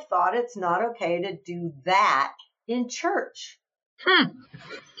guess I've thought it's not okay to do that in church.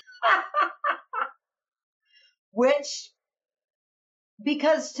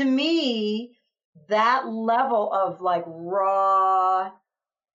 Because to me, that level of like raw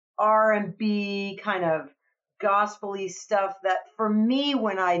R&B kind of gospel-y stuff, that for me,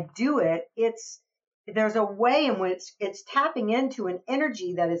 when I do it, there's a way in which it's tapping into an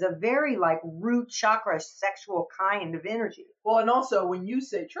energy that is a very like root chakra sexual kind of energy. Well, and also when you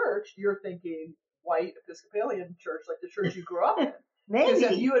say church, you're thinking white Episcopalian church, like the church you grew up in. Maybe.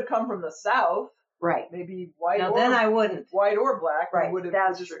 Because if you had come from the South, right? Maybe white. Now, then I wouldn't. White or black, right? Would have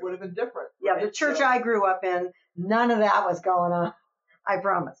been different. Yeah, right? the church I grew up in, none of that was going on. I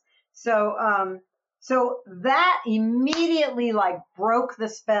promise. So that immediately like broke the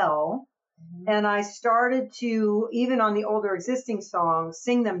spell. And I started to, even on the older existing songs,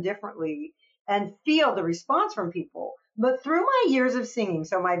 sing them differently and feel the response from people. But through my years of singing,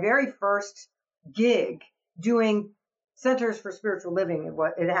 so my very first gig doing Centers for Spiritual Living,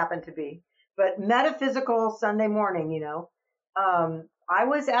 what it happened to be, but metaphysical Sunday morning, I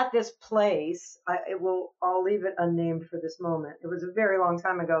was at this place. I'll leave it unnamed for this moment. It was a very long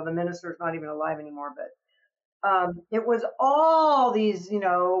time ago. The minister's not even alive anymore, but It was all these,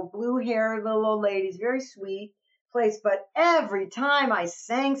 blue-haired little old ladies, very sweet place. But every time I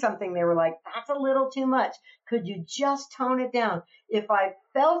sang something, they were like, "That's a little too much. Could you just tone it down?" If I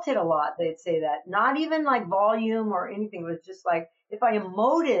felt it a lot, they'd say that. Not even like volume or anything. It was just like if I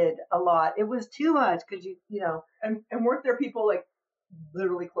emoted a lot, it was too much. Could you, And weren't there people like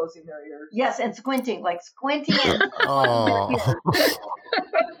literally closing their ears? Yes, and squinting Oh.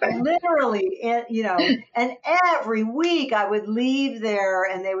 literally, and every week I would leave there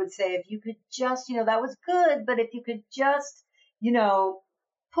and they would say, if you could just, that was good, but if you could just,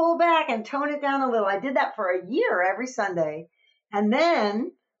 pull back and tone it down a little. I did that for a year every Sunday. And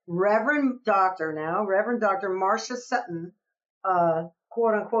then Reverend Dr. Marcia Sutton,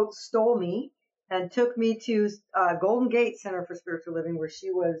 quote unquote, stole me and took me to Golden Gate Center for Spiritual Living, where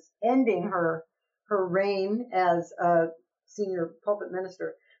she was ending her reign as a senior pulpit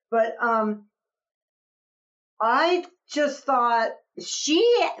minister. But I just thought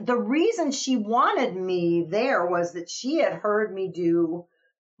the reason she wanted me there was that she had heard me do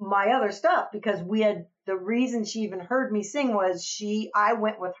my other stuff, because the reason she even heard me sing was I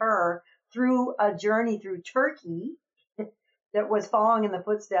went with her through a journey through Turkey that was following in the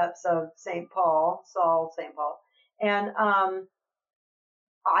footsteps of Saul St. Paul. And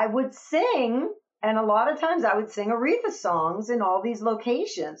I would sing, and a lot of times I would sing Aretha songs in all these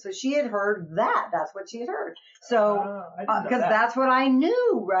locations. So she had heard that. That's what she had heard. So, because that's what I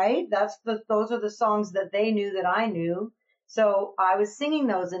knew, right? Those are the songs that they knew that I knew. So I was singing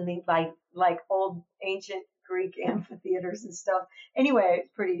those in the like old ancient Greek amphitheaters and stuff. Anyway,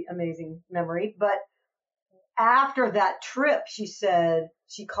 it's pretty amazing memory. But after that trip,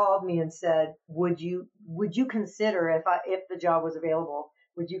 she called me and said, would you consider, if the job was available,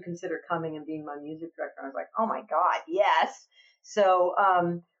 would you consider coming and being my music director? And I was like, oh my God, yes. So,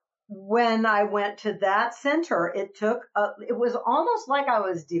 when I went to that center, it was almost like I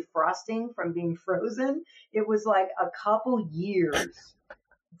was defrosting from being frozen. It was like a couple years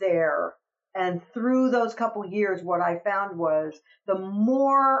there. And through those couple years, what I found was the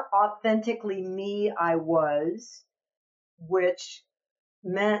more authentically me I was, which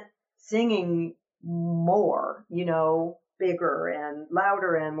meant singing more, bigger and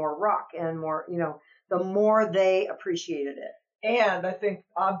louder and more rock and more, the more they appreciated it. And I think,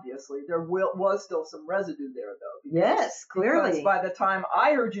 obviously, there was still some residue there, though. Yes, clearly. Because by the time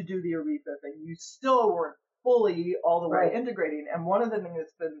I heard you do the Aretha thing, you still weren't fully all the way integrating. And one of the things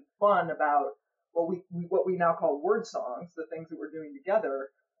that's been fun about what we now call word songs, the things that we're doing together,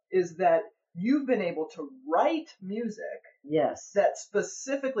 is that you've been able to write music. Yes. That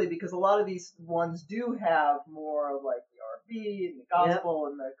specifically, because a lot of these ones do have more of like the R&B and the gospel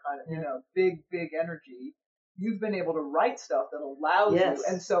and the kind of, big energy. You've been able to write stuff that allows you,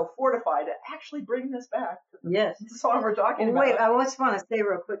 and so Fortify, to actually bring this back to the song we're talking about. Wait, I just want to say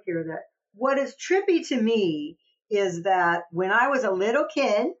real quick here that what is trippy to me is that when I was a little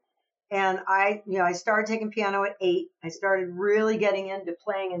kid and I started taking piano at 8, I started really getting into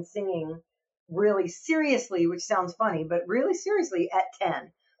playing and singing really seriously, which sounds funny, but really seriously at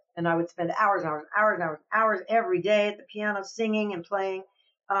 10. And I would spend hours every day at the piano singing and playing.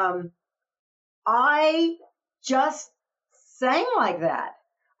 I just sang like that.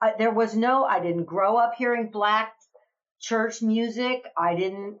 I didn't grow up hearing black church music. I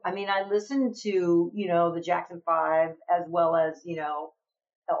listened to, the Jackson 5 as well as,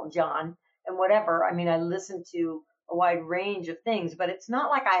 Elton John and whatever. I listened to a wide range of things, but it's not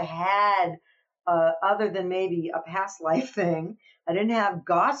like I had, other than maybe a past life thing, I didn't have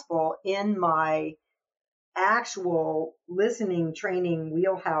gospel in my actual listening training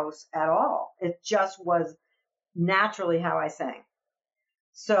wheelhouse at all. It just was naturally how I sang.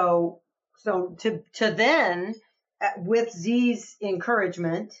 So to then, with Z's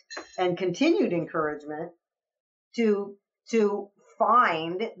encouragement and continued encouragement, to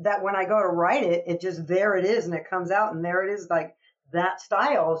find that when I go to write it, there it is, and it comes out, and there it is, like that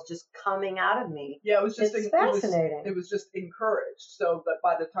style is just coming out of me. Yeah, it was just fascinating. It was just encouraged, so that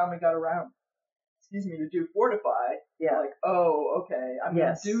by the time we got around, to do Fortify, like, oh, okay, I'm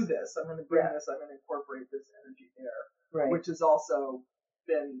going to do this. I'm going to bring this. I'm going to incorporate this energy there, which has also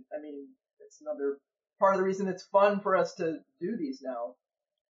been, it's another part of the reason it's fun for us to do these now.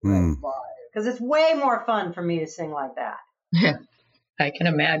 Because it's way more fun for me to sing like that. I can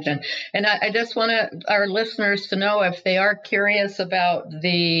imagine. And I just want our listeners to know, if they are curious about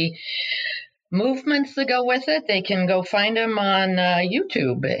the movements that go with it, they can go find them on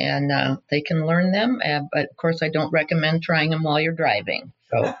YouTube and they can learn them. But of course, I don't recommend trying them while you're driving.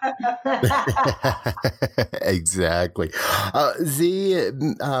 go. Exactly.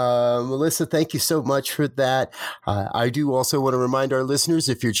 Melissa, thank you so much for that. I do also want to remind our listeners,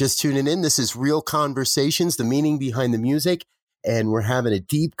 if you're just tuning in, this is Real Conversations, the meaning behind the music. And we're having a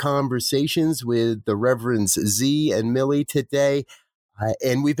deep conversations with the Reverends Z and Millie today.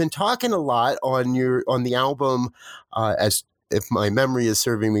 And we've been talking a lot on the album, as if my memory is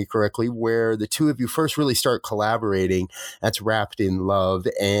serving me correctly, where the two of you first really start collaborating. That's Wrapped in Love.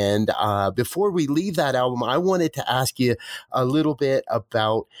 And before we leave that album, I wanted to ask you a little bit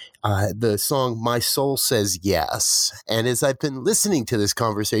about the song My Soul Says Yes. And as I've been listening to this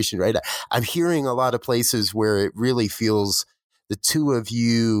conversation, right, I'm hearing a lot of places where it really feels the two of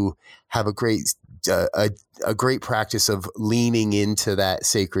you have a great practice of leaning into that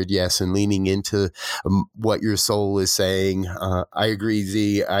sacred yes and leaning into what your soul is saying. I agree,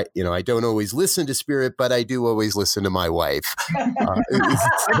 Z. I don't always listen to spirit, but I do always listen to my wife.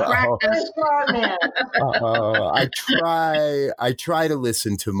 I try to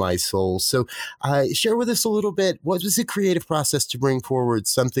listen to my soul. So share with us a little bit, what was the creative process to bring forward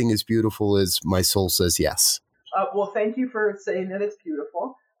something as beautiful as My Soul Says Yes? Well, thank you for saying that it's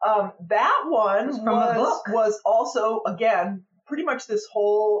beautiful. That one was also, again, pretty much this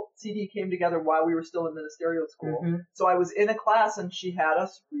whole CD came together while we were still in ministerial school. Mm-hmm. So I was in a class and she had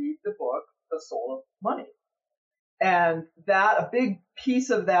us read the book, The Soul of Money. And a big piece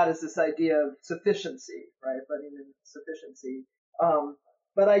of that is this idea of sufficiency, right? Letting in sufficiency.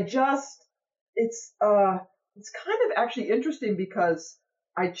 But it's kind of actually interesting because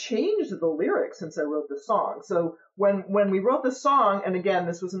I changed the lyrics since I wrote the song. So when we wrote the song, and again,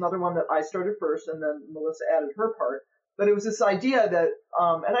 this was another one that I started first and then Melissa added her part, but it was this idea that,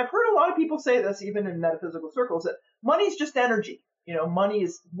 and I've heard a lot of people say this even in metaphysical circles, that money's just energy. Money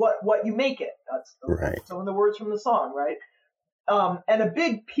is what you make it. That's some of the words from the song, right? And a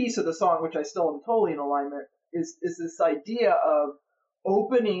big piece of the song, which I still am totally in alignment, is this idea of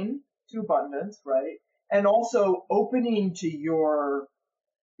opening to abundance, right? And also opening to your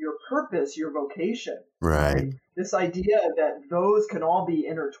purpose, your vocation. Right. This idea that those can all be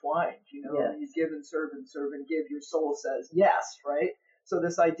intertwined, Yes. You give and serve and give, your soul says yes, right? So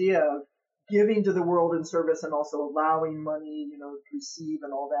this idea of giving to the world in service and also allowing money, to receive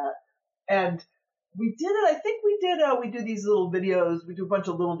and all that. And we did it, I think we do these little videos, we do a bunch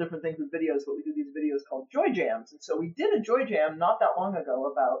of little different things with videos, but we do these videos called Joy Jams. And so we did a Joy Jam not that long ago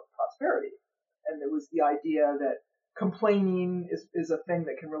about prosperity. And it was the idea that complaining is a thing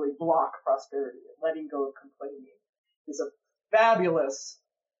that can really block prosperity, and letting go of complaining is a fabulous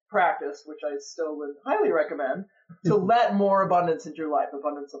practice, which I still would highly recommend, to let more abundance into your life,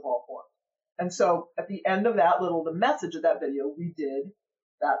 abundance of all forms. And so at the end of the message of that video, we did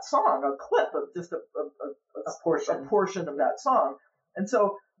that song, a clip of just a portion of that song. And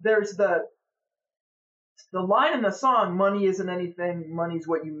so there's the line in the song, money isn't anything, money's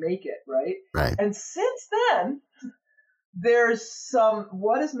what you make it, right? Right. And since then, there's it's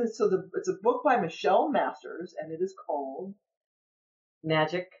a book by Michelle Masters, and it is called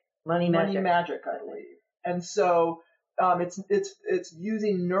Money Magic, I believe. And so it's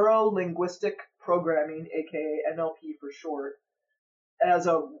using neuro-linguistic programming, aka NLP for short, as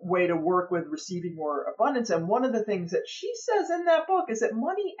a way to work with receiving more abundance. And one of the things that she says in that book is that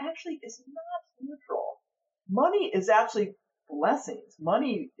money actually is not neutral. Money is actually blessings.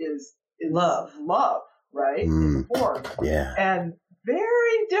 Money is love, right? In form. Yeah. And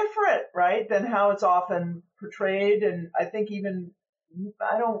very different, right, than how it's often portrayed. And I think even,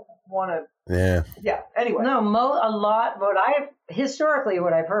 I don't want to. Yeah. Anyway. No,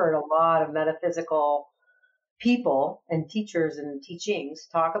 what I've heard, a lot of metaphysical people and teachers and teachings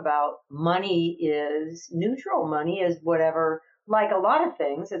talk about money is neutral. Money is whatever, like a lot of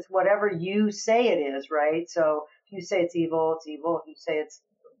things, it's whatever you say it is, right? So if you say it's evil, it's evil. If you say it's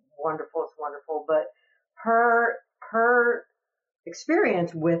wonderful, it's wonderful. But her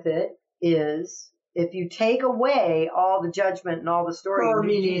experience with it is, if you take away all the judgment and all the story,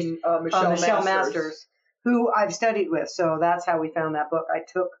 meaning Michelle Masters, who I've studied with. So that's how we found that book. I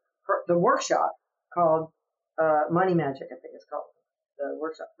took the workshop called Money Magic, I think it's called the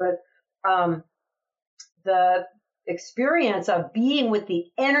workshop. But the experience of being with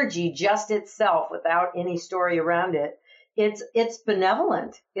the energy just itself, without any story around it, it's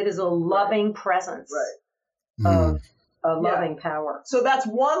benevolent. It is a loving presence of a loving power. So that's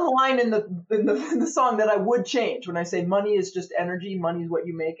one line in the song that I would change. When I say money is just energy, money is what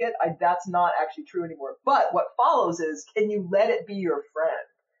you make it, that's not actually true anymore. But what follows is, can you let it be your friend?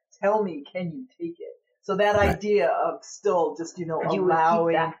 Tell me, can you take it? So that idea of still just,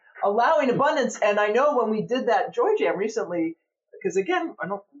 allowing abundance. And I know when we did that Joy Jam recently, because again, we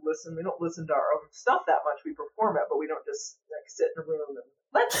don't listen to our own stuff that much. We perform it, but we don't just like sit in a room and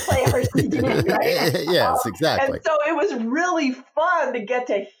let's play our CD, right? Yes, exactly. And so it was really fun to get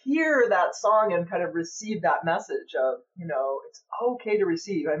to hear that song and kind of receive that message of, it's okay to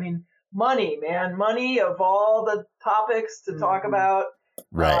receive. I mean, money, man, money of all the topics to talk about.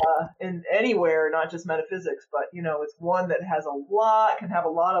 Right. In anywhere, not just metaphysics, but it's one that can have a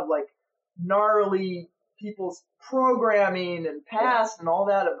lot of like gnarly people's programming and past and all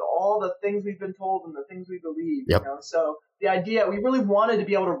that, of all the things we've been told and the things we believe. Yep. So the idea, we really wanted to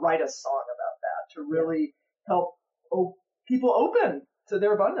be able to write a song about that to really help people open to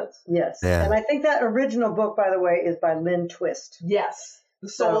their abundance. Yes. Yeah. And I think that original book, by the way, is by Lynn Twist. Yes. The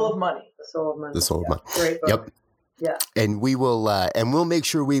Soul of Money. The Soul of Money. The Soul of Money. Great book. Yep. Yeah. And we will, and we'll make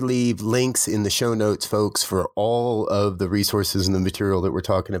sure we leave links in the show notes, folks, for all of the resources and the material that we're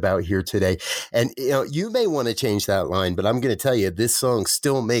talking about here today. And, you may want to change that line, but I'm going to tell you, this song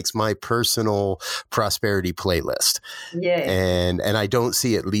still makes my personal prosperity playlist. Yeah. And I don't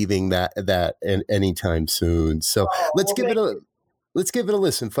see it leaving that anytime soon. So let's give it a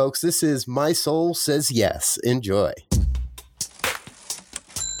listen, folks. This is My Soul Says Yes. Enjoy.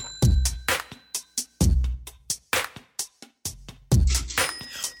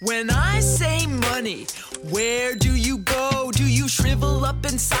 When I say money, where do you go? Do you shrivel up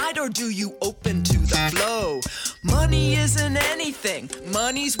inside or do you open to the flow? Money isn't anything.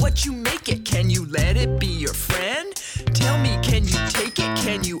 Money's what you make it. Can you let it be your friend? Tell me, can you take it?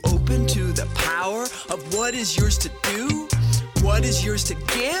 Can you open to the power of what is yours to do? What is yours to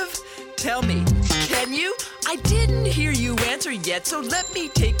give? Tell me, can you? I didn't hear you answer yet, so let me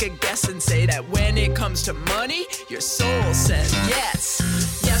take a guess and say that when it comes to money, your soul says yes.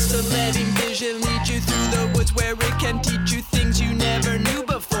 Yes to letting vision lead you through the woods where it can teach you things you never knew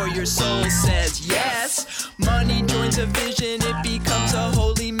before. Your soul says yes. Money joins a vision, it becomes a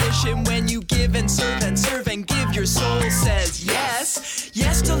holy mission when you give and serve and give. Your soul says yes.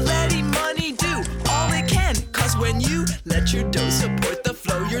 Yes to letting money do all it can, cause when you let your dough support the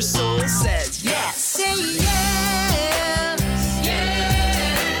flow, your soul says yes. Say yes,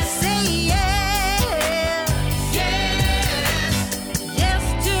 yes, say yes, yes, yes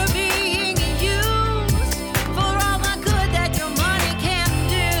to being used for all the good that your money can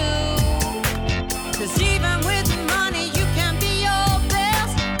do. 'Cause even with money you can be your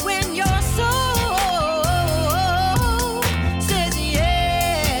best when your soul says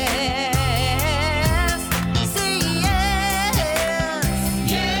yes. Say yes,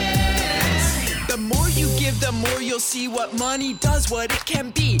 yes. The more you give, the more you'll see what money does, what it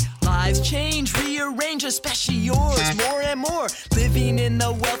can be. Lives change, rearrange, especially yours, more and more. Living in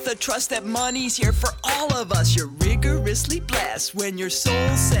the wealth of trust that money's here for all of us. You're rigorously blessed when your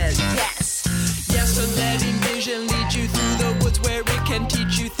soul says yes. Yes to letting vision lead you through the woods where it can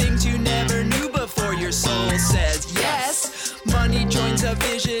teach you things you never knew before. Your soul says yes. Money joins a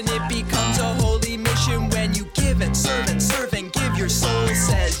vision, it becomes a holy mission when you give and serve and give. Your soul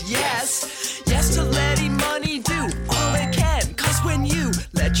says yes. Yes to letting money do all it can, cause when you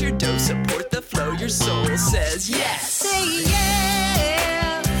let your dough support the flow, your soul says yes. Say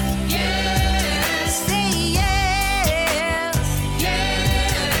yes, yes, say yes,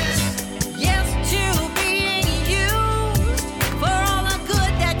 yes, yes to being used for all the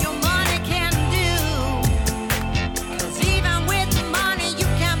good that your money can do. 'Cause even with money you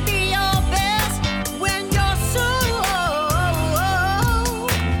can be your best when your soul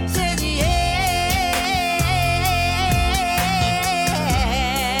says yes.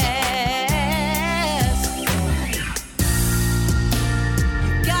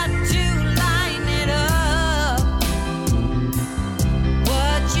 Got to line it up.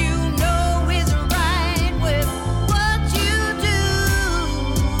 What you know is right with what you do.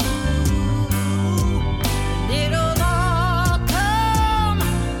 It'll all come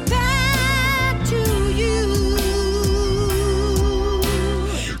back to you.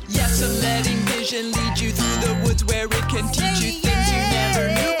 Yes to letting vision lead you through the woods where it can teach you things you never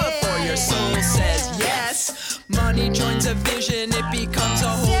knew before. Your soul says yes. Money joins a vision, it becomes a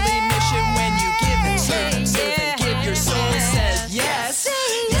holy mission when you give and serve and give. Your soul says yes.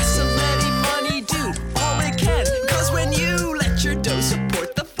 Yes to letting money do all it can, cause when you let your dough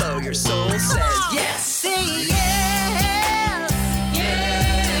support the flow, your soul says yes. Say yes,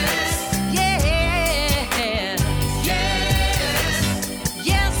 yes, yes, yes,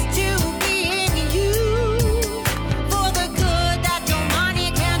 yes to being you for the good that your money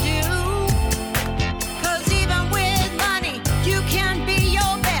can do. 'Cause even with money you can be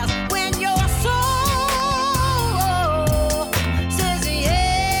your best when your soul says yes.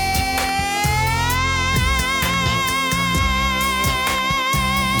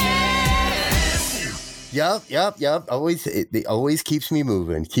 Yep. It always keeps me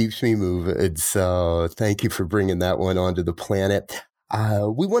moving. So thank you for bringing that one onto the planet.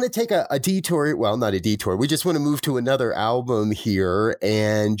 We want to take a detour. Well, not a detour. We just want to move to another album here.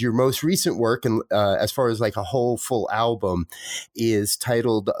 And your most recent work, and as far as like a whole full album, is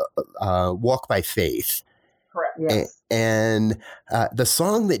titled Walk by Faith. Correct. Yes. And the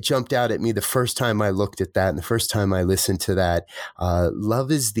song that jumped out at me the first time I looked at that and the first time I listened to that,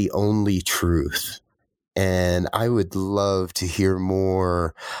 Love is the Only Truth. And I would love to hear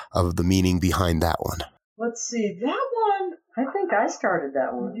more of the meaning behind that one. Let's see. That one. I think I started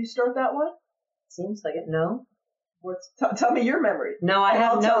that Did one. you start that one? Seems like it. No. Tell me your memory. No, I And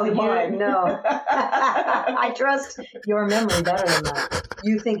have I'll tell no. you mine. No. I trust your memory better than mine.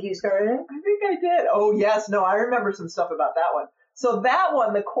 You think you started it? I think I did. Oh, yes. No, I remember some stuff about that one. So that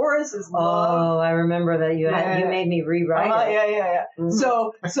one, the chorus is love. Oh, I remember that you made me rewrite it. Yeah. Mhm.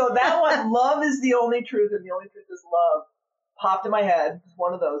 So that one, love is the only truth, and the only truth is love, popped in my head. It's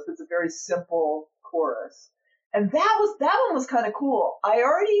one of those. It's a very simple chorus, and that one was kind of cool. The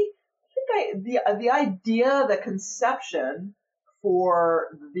idea, the conception for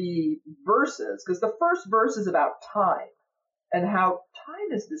the verses, because the first verse is about time and how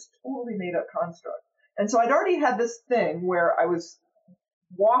time is this totally made up construct. And so I'd already had this thing where I was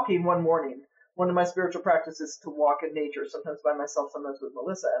walking one morning. One of my spiritual practices to walk in nature, sometimes by myself, sometimes with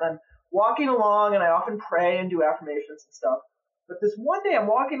Melissa. And I'm walking along, and I often pray and do affirmations and stuff. But this one day I'm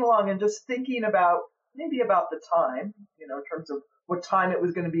walking along and just thinking about the time, in terms of what time it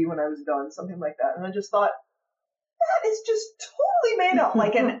was going to be when I was done, something like that. And I just thought, that is just totally made up.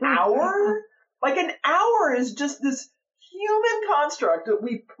 Like an hour? Like an hour is just this human construct that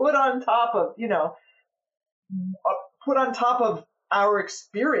we put on top of, our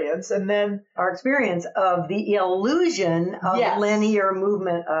experience, and then Our experience of the illusion of Yes. linear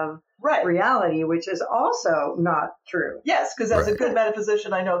movement of right. reality, which is also not true. Yes, because as a Right. good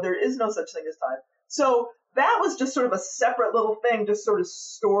metaphysician, I know there is no such thing as time. So that was just sort of a separate little thing, just sort of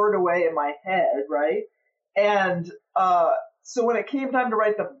stored away in my head, right? And so when it came time to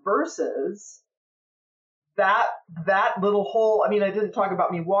write the verses, that little whole, I didn't talk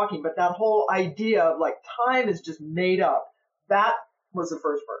about me walking, but that whole idea of like time is just made up. That was the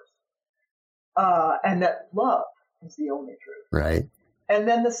first verse. And that love is the only truth. Right. And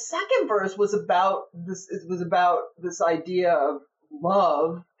then the second verse was about this. It was about this idea of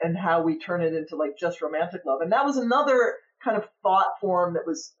love and how we turn it into like just romantic love. And that was another kind of thought form that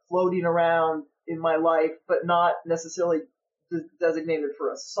was floating around in my life, but not necessarily designated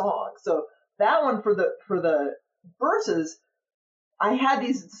for a song. So that one for the verses, I had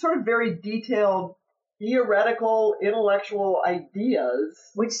these sort of very detailed, theoretical, intellectual ideas.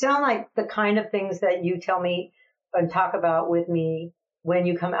 Which sound like the kind of things that you tell me and talk about with me when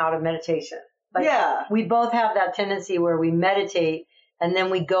you come out of meditation. Like, Yeah. we both have that tendency where we meditate and then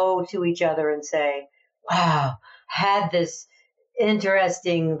we go to each other and say, wow, had this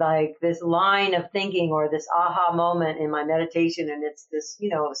interesting, like this line of thinking or this aha moment in my meditation. And it's this,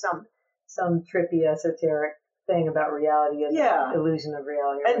 some trippy esoteric thing about reality and Yeah. the illusion of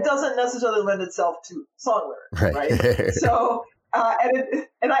reality. And it doesn't necessarily lend itself to song lyrics, Right. right? So,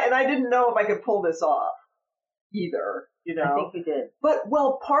 and I didn't know if I could pull this off either, I think you did. But,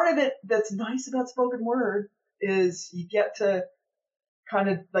 part of it that's nice about spoken word is you get to kind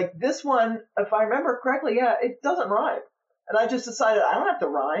of, like this one, if I remember correctly, it doesn't rhyme. And I just decided I don't have to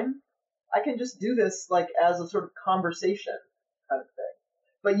rhyme. I can just do this like as a sort of conversation kind of thing.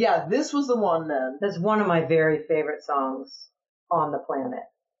 But yeah, this was the one then. That's one of my very favorite songs on the planet.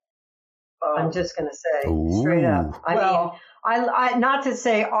 I'm just going to say straight up. Ooh. I not to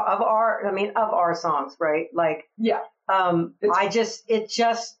say of our songs, right? Like, Yeah.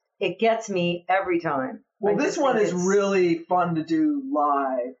 it gets me every time. Well, I this just one think is it's- really fun to do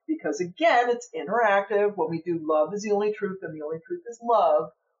live because, again, it's interactive. When we do Love is the Only Truth and the Only Truth is Love,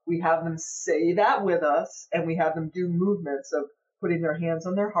 we have them say that with us, and we have them do movements of putting their hands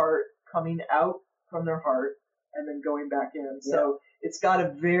on their heart, coming out from their heart, and then going back in. Yeah. So it's got a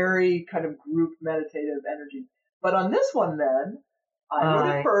very kind of group meditative energy. But on this one, then, I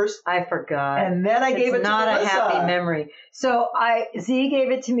wrote it first, I forgot. and then I gave it It's to not a Melissa. happy memory. So Z gave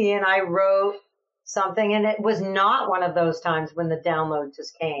it to me and I wrote something, and it was not one of those times when the download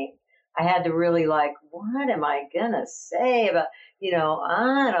just came. I had to really like, what am I gonna say about,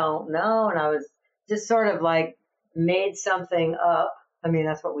 I don't know. And I was just sort of like made something up. I mean,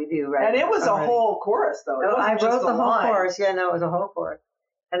 that's what we do, right? And it was a Already. whole chorus, though. It No, I wasn't wrote just the a whole line. chorus. Yeah, no, it was a whole chorus.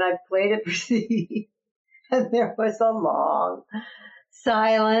 And I played it for Z, and there was a long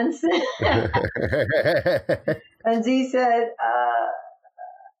silence. And Z said,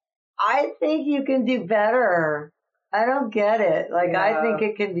 I I think you can do better. I don't get it. Like, I think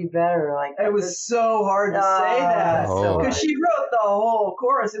it can be better. Like, It was so hard to say that. Oh. Because she wrote the whole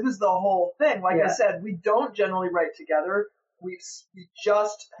chorus. It was the whole thing. Like I Yeah. said, we don't generally write together. We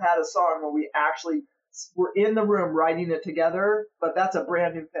just had a song where we actually were in the room writing it together, but that's a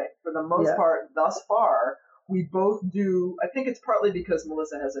brand new thing. For the most Yeah. part, thus far, we both do. I think it's partly because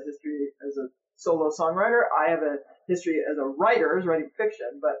Melissa has a history as a solo songwriter. I have a history as a writer, as writing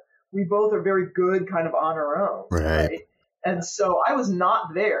fiction, but we both are very good kind of on our own. Right. And so I was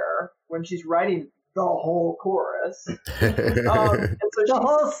not there when she's writing the whole chorus. And so the she's,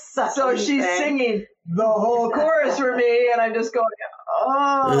 whole so she's thing. singing the whole chorus for me, and I'm just going,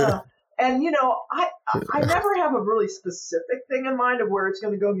 oh. And, you know, I never have a really specific thing in mind of where it's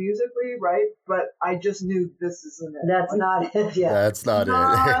going to go musically, right? But I just knew this isn't it. That's Like, not it. Yeah. That's not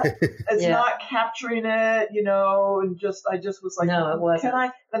not- it. It's Yeah. not capturing it, you know, and I just was like, No, it wasn't. can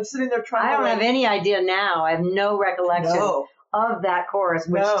I? I'm sitting there trying I to don't have any idea now. I have no recollection No. of that chorus,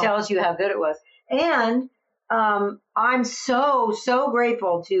 which No. tells you how good it was. And I'm so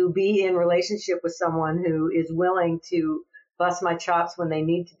grateful to be in relationship with someone who is willing to bust my chops when they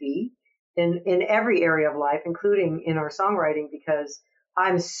need to be in every area of life, including in our songwriting, because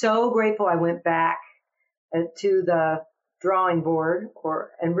I'm so grateful I went back to the drawing board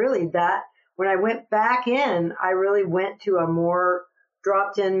and really that when I went back in, I really went to a more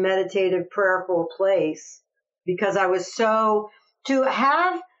dropped in meditative prayerful place because I was to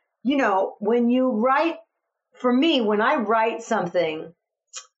have, you know, when you write, for me, when I write something,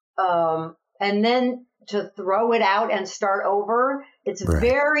 and then to throw it out and start over, it's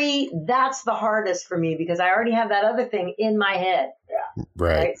Right. that's the hardest for me because I already have that other thing in my head.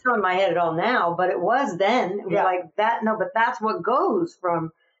 Right. It's not in my head at all now, but it was then. It was Yeah. like that. No, but that's what it goes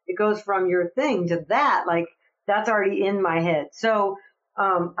from your thing to that. Like that's already in my head. So,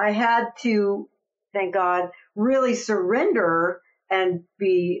 I had to, thank God, really surrender and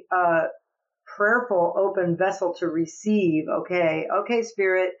be a prayerful, open vessel to receive. Okay,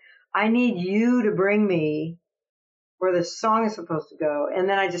 Spirit, I need you to bring me where the song is supposed to go. And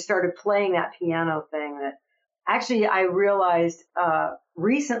then I just started playing that piano thing that actually I realized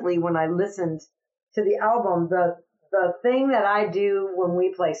recently when I listened to the album, the thing that I do when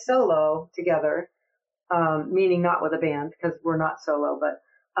we play solo together, meaning not with a band because we're not solo, but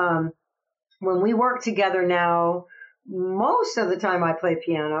when we work together now, most of the time I play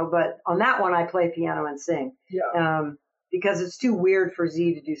piano, but on that one I play piano and sing. Yeah. Because it's too weird for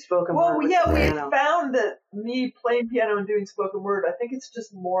Z to do spoken word Well, with yeah, we piano. found that me playing piano and doing spoken word, I think it's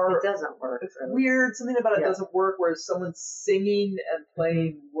just more. It doesn't work. It's really. weird. Something about it Yeah. doesn't work, whereas someone singing and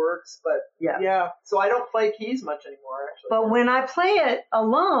playing works. But Yeah. so I don't play keys much anymore, actually. But when I play it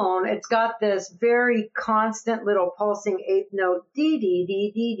alone, it's got this very constant little pulsing eighth note, dee dee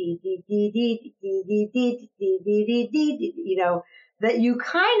dee dee dee dee dee dee dee dee dee dee dee dee dee, you know, that you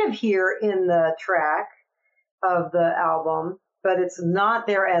kind of hear in the track of the album, but it's not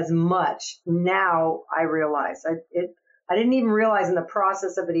there as much. Now I realize I didn't even realize in the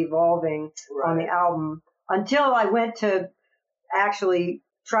process of it evolving on the album until I went to actually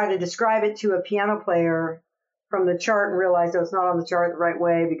try to describe it to a piano player from the chart and realized it's not on the chart the right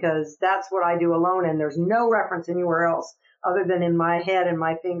way because that's what I do alone and there's no reference anywhere else other than in my head and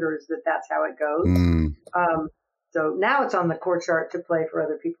my fingers that's how it goes. Mm. So now it's on the chord chart to play for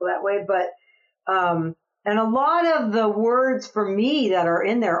other people that way. But, and a lot of the words for me that are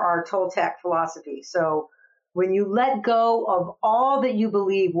in there are Toltec philosophy. So when you let go of all that you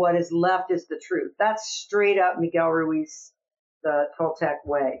believe, what is left is the truth. That's straight up Miguel Ruiz, the Toltec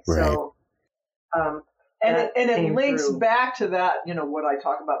way. Right. So, And that it came links through. back to that, you know, what I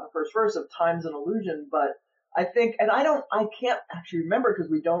talk about in the first verse of time's an illusion. But I think, and I can't actually remember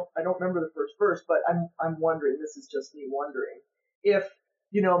because I don't remember the first verse, but I'm wondering, this is just me wondering, if,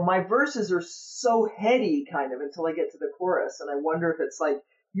 you know, my verses are so heady kind of until I get to the chorus. And I wonder if it's like,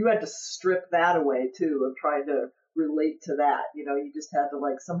 you had to strip that away too, of trying to relate to that. You know, you just had to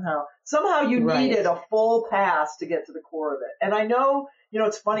like somehow you Right. needed a full pass to get to the core of it. And I know, you know,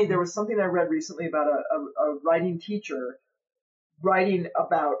 it's funny, there was something I read recently about a writing teacher writing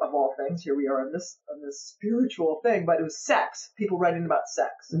about, of all things, here we are on this spiritual thing, but it was sex, people writing about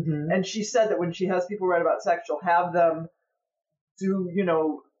sex. Mhm. And she said that when she has people write about sex, she'll have them do, you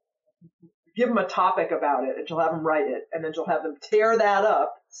know, give them a topic about it, and she'll have them write it, and then she'll have them tear that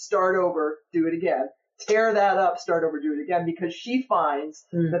up, start over, do it again, tear that up, start over, do it again, because she finds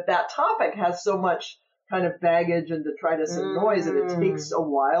that topic has so much kind of baggage and detritus and noise, and it takes a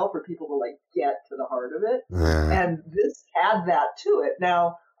while for people to like get to the heart of it. And this had that to it.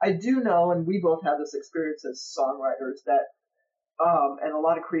 Now, I do know, and we both have this experience as songwriters, that and a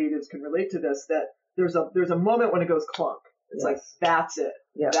lot of creatives can relate to this, that there's a moment when it goes clunk. It's like, that's it.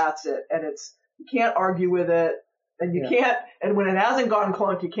 Yeah. That's it. And you can't argue with it. And you can't, and when it hasn't gone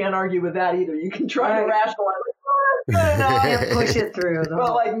clunk, you can't argue with that either. You can try to rationalize, and push it through.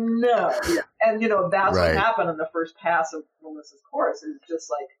 but like, no. And, that's Right. what happened in the first pass of Melissa's course, is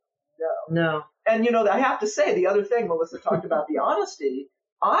just like, no. No. And, I have to say, the other thing, Melissa talked about the honesty,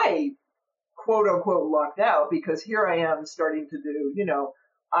 I, quote unquote, lucked out, because here I am starting to do,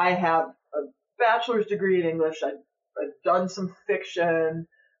 I have a bachelor's degree in English. I've done some fiction,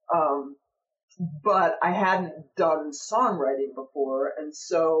 but I hadn't done songwriting before. And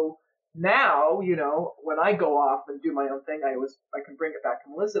so now, when I go off and do my own thing, I can bring it back to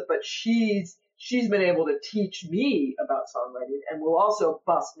Melissa, but she's been able to teach me about songwriting, and will also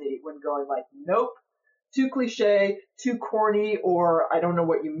bust me when going like, nope, too cliche, too corny, or I don't know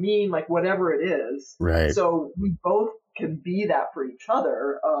what you mean, like whatever it is. Right. So we both can be that for each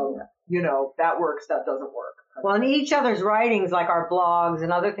other. That works, that doesn't work. Well, in each other's writings, like our blogs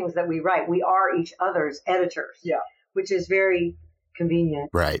and other things that we write, we are each other's editors. Yeah. Which is very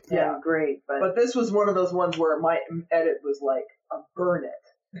convenient. Right. Yeah. And great. But this was one of those ones where my edit was like a burn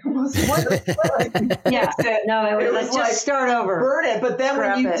it. It was Yeah. No, it was was just like, start over. burn it. But then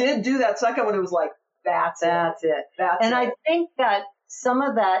Scrap when you it. did do that second one, it was like, that's it. And I think that some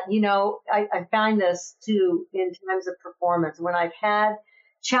of that, I find this too in times of performance when I've had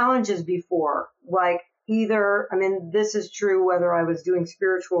challenges before, like this is true whether I was doing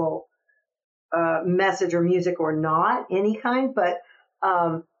spiritual message or music or not, any kind, but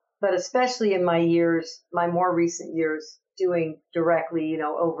especially in my more recent years doing directly,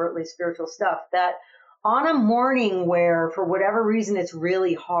 overtly spiritual stuff, that on a morning where for whatever reason it's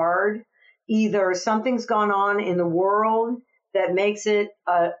really hard, either something's gone on in the world that makes it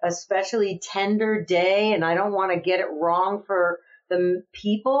a especially tender day, and I don't want to get it wrong for the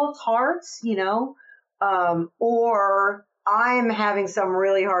people's hearts, or I'm having some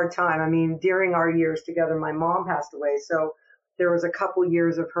really hard time. I mean, during our years together, my mom passed away, so there was a couple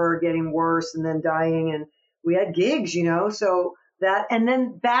years of her getting worse and then dying, and we had gigs, so that, and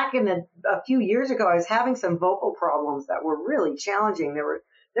then back a few years ago, I was having some vocal problems that were really challenging.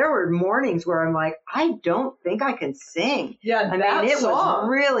 There were mornings where I'm like, I don't think I can sing. Yeah, was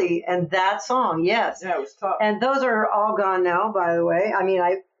really, and that song, yes. Yeah, it was tough. And those are all gone now, by the way. I mean,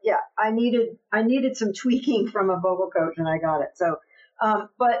 I needed some tweaking from a vocal coach, and I got it. So,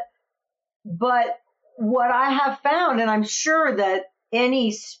 but what I have found, and I'm sure that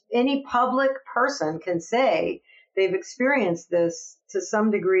any public person can say they've experienced this to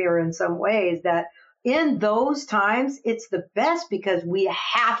some degree or in some ways, that in those times, it's the best because we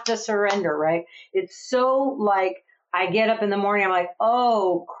have to surrender, right? It's so like, I get up in the morning, I'm like,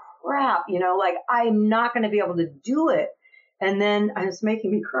 oh crap, like I'm not going to be able to do it. And then it's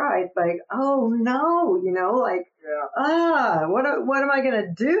making me cry. It's like, oh no, what am I going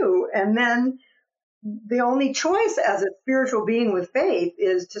to do? And then the only choice as a spiritual being with faith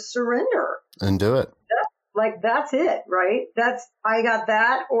is to surrender. And do it. That's it, right? I got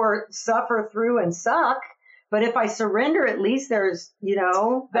that, or suffer through and suck. But if I surrender, at least there's,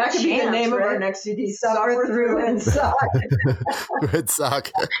 that could be the name of our next CD. Suffer through and suck. Good suck.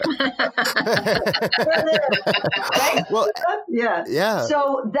 Well, yeah.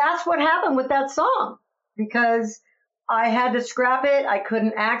 So that's what happened with that song, because I had to scrap it. I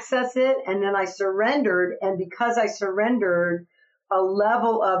couldn't access it. And then I surrendered. And because I surrendered, a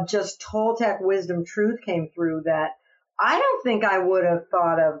level of just Toltec wisdom truth came through that I don't think I would have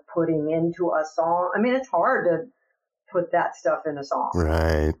thought of putting into a song. I mean, it's hard to put that stuff in a song.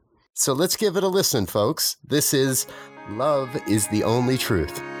 Right. So let's give it a listen, folks. This is Love is the Only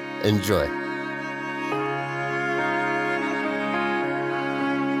Truth. Enjoy.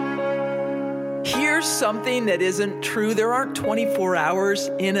 Here's something that isn't true. There aren't 24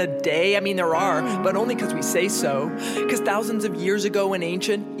 hours in a day. I mean, there are, but only because we say so. Because thousands of years ago in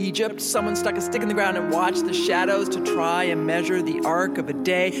ancient Egypt, someone stuck a stick in the ground and watched the shadows to try and measure the arc of a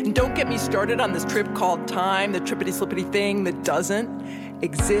day. And don't get me started on this trip called time, the trippity-slippity thing that doesn't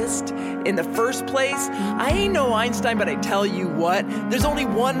exist in the first place. I ain't no Einstein, but I tell you what, there's only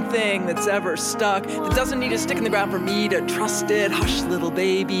one thing that's ever stuck that doesn't need a stick in the ground for me to trust it. Hush, little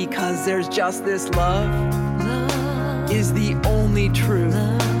baby, 'cause there's just this love is the only truth.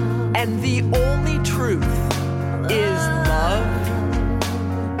 And the only truth is love.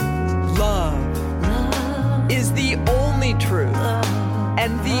 Love is the only truth.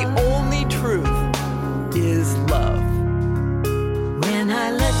 And the only truth is love. When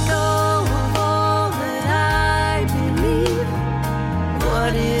I let go of all that I believe,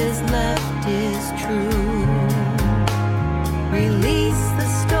 what is left is true.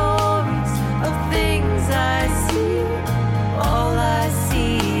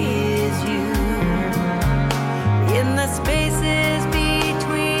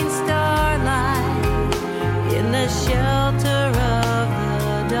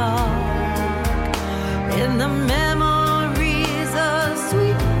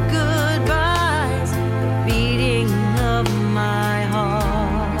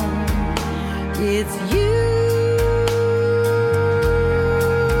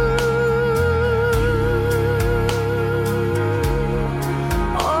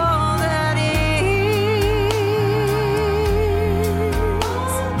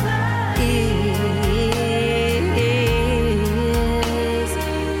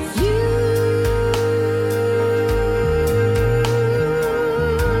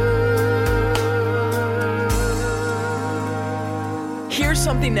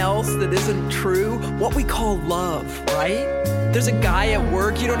 something else that isn't true, what we call love, right? There's a guy at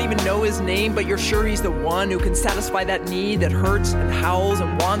work, you don't even know his name, but you're sure he's the one who can satisfy that need that hurts and howls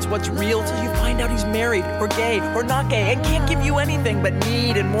and wants what's real till you find out he's married or gay or not gay and can't give you anything but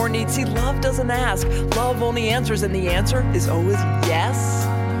need and more need. See, love doesn't ask. Love only answers, and the answer is always yes.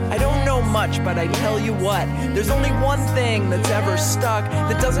 I don't know much, but I tell you what, there's only one thing that's ever stuck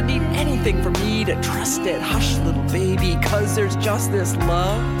that doesn't need anything for me to trust it. Hush, little baby, 'cause there's just this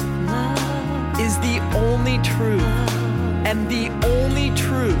love is the only truth. And the only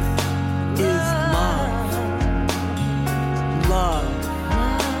truth is love. Love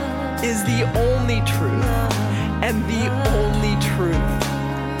is the only truth. And the only truth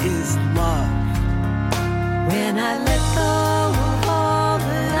is love. When I let go of all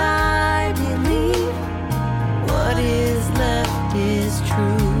that I believe, what is left is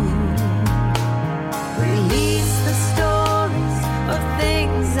true. Release the stories of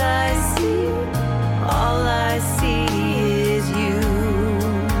things I see. All I see is you.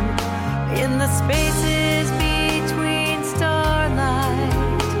 In the spaces between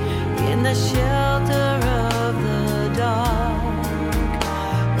starlight, in the shelter of the dark,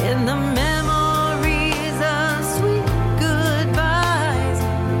 in the memories of sweet goodbyes,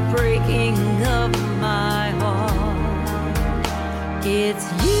 the breaking of my heart. It's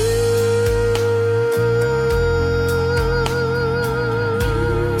you.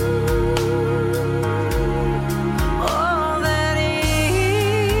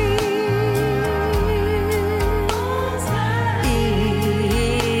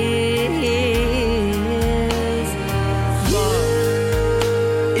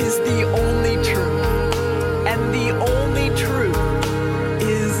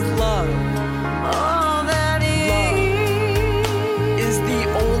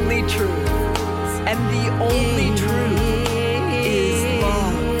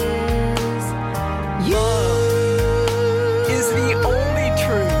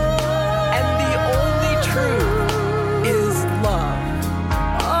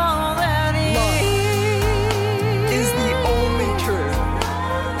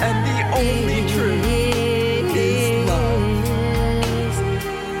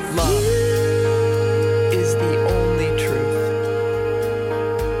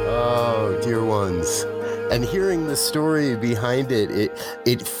 And hearing the story behind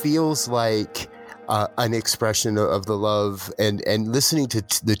it feels like an expression of the love. And listening to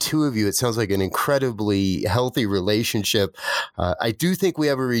the two of you, it sounds like an incredibly healthy relationship. I do think we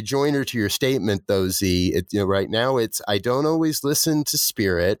have a rejoinder to your statement, though, Z. Right now I don't always listen to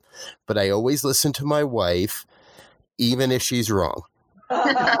Spirit, but I always listen to my wife, even if she's wrong.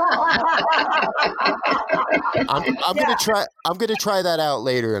 I'm gonna try that out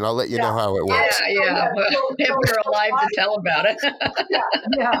later, and I'll let you know how it works. Yeah. Well, if you're alive to tell about it.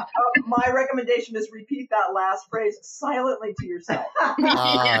 Yeah. My recommendation is repeat that last phrase silently to yourself.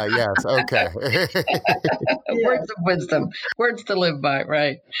 Yes. Okay. Words of wisdom, words to live by,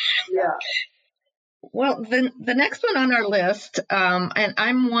 right? Yeah. Well, the next one on our list, and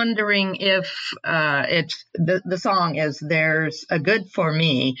I'm wondering if it's the song is "There's a Good for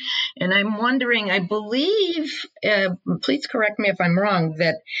Me," and I'm wondering, I believe, please correct me if I'm wrong,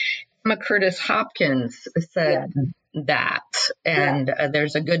 that Emma Curtis Hopkins said that, and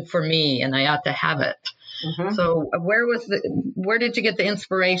there's a good for me, and I ought to have it. Mm-hmm. So where did you get the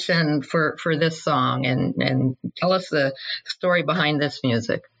inspiration for this song, and tell us the story behind this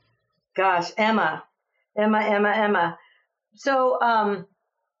music? Gosh, Emma. So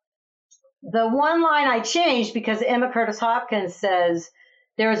the one line I changed because Emma Curtis Hopkins says,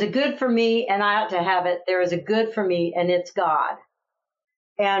 "There is a good for me and I ought to have it. There is a good for me and it's God."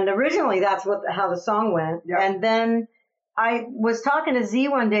 And originally that's how the song went. Yep. And then I was talking to Z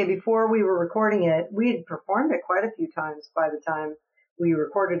one day before we were recording it. We had performed it quite a few times by the time we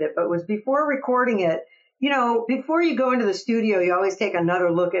recorded it, but it was before recording it. Before you go into the studio, you always take another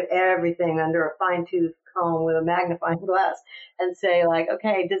look at everything under a fine-tooth comb with a magnifying glass and say, like,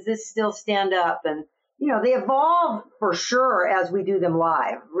 okay, does this still stand up? And, they evolve for sure as we do them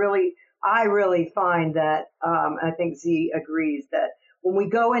live. Really, I really find that, I think Z agrees, that when we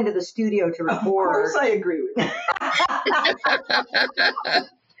go into the studio to record. Of course I agree with you.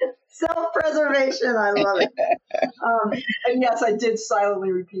 Self-preservation, I love it. And yes, I did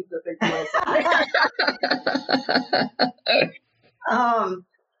silently repeat the thing to myself.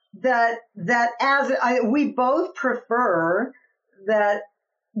 We both prefer that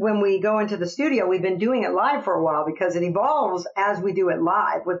when we go into the studio, we've been doing it live for a while because it evolves as we do it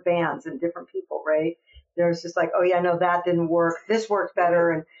live with bands and different people, right? There's just like, oh yeah, no, that didn't work. This worked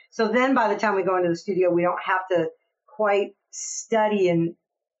better. And so then by the time we go into the studio, we don't have to quite study and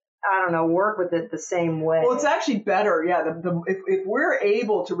I don't know, work with it the same way. Well, it's actually better, yeah. If we're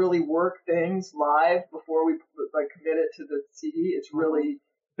able to really work things live before we like commit it to the CD, it's really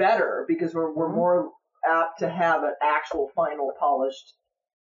better because we're more apt to have an actual final polished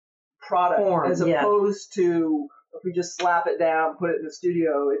product Form, as opposed to if we just slap it down, put it in the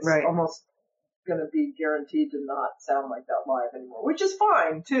studio, it's almost going to be guaranteed to not sound like that live anymore, which is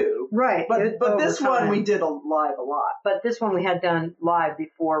fine too. Right. But this one we did live a lot. But this one we had done live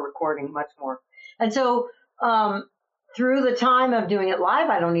before recording much more. And so through the time of doing it live,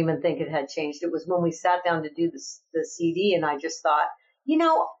 I don't even think it had changed. It was when we sat down to do the CD, and I just thought, you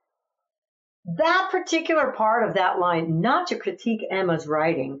know, that particular part of that line, not to critique Emma's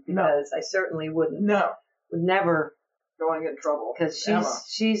writing, because I certainly wouldn't. No. Would never. Don't want to get in trouble. Because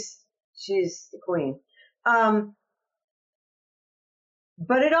she's the queen. But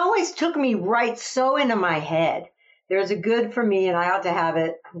it always took me right so into my head. There's a good for me and I ought to have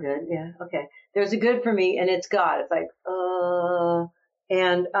it. I'm good. Yeah. Okay. There's a good for me and it's God. It's like,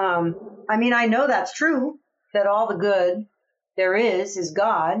 and, I mean, I know that's true, that all the good there is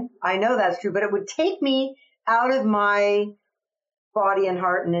God. I know that's true, but it would take me out of my body and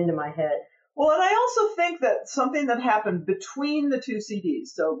heart and into my head. Well, and I also think that something that happened between the two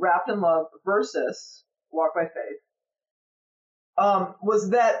CDs, so Wrapped in Love versus Walk by Faith, was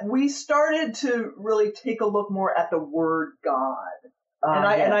that we started to really take a look more at the word God.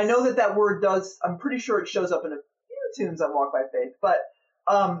 And I know that word does, I'm pretty sure it shows up in a few tunes on Walk by Faith, but,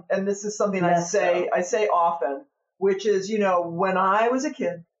 and this is something I say often, which is, you know, when I was a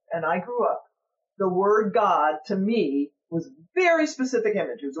kid and I grew up, the word God to me was a very specific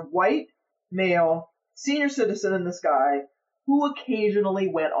image. It was a white, male, senior citizen in the sky who occasionally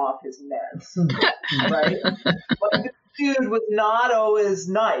went off his meds, right? Like, this dude was not always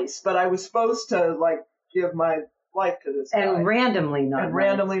nice, but I was supposed to, like, give my life to this guy. And randomly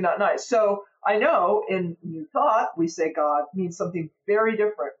not nice. So I know in New Thought, we say God means something very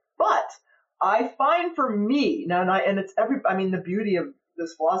different. But I find for me, the beauty of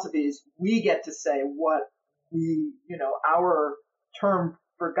this philosophy is we get to say what our term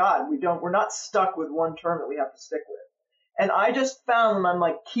for God. We're not stuck with one term that we have to stick with. And I just found when I'm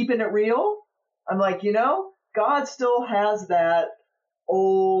like keeping it real, I'm like, God still has that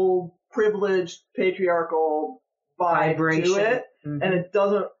old privileged patriarchal vibe to it, and it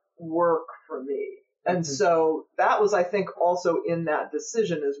doesn't work for me. And so that was, I think, also in that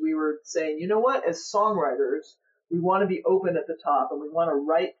decision as we were saying, you know what, as songwriters, we want to be open at the top and we want to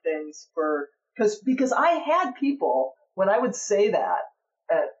write things because I had people, when I would say that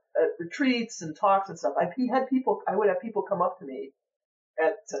at retreats and talks and stuff, I would have people come up to me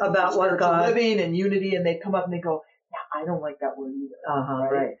about what God living and unity, and they'd come up and they go, yeah, I don't like that word either.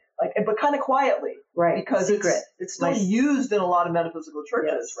 Right. Like, but kind of quietly, right? Because it's still used in a lot of metaphysical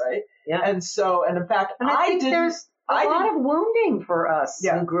churches, right? Yeah. And so, and in fact, I think there's a lot of wounding for us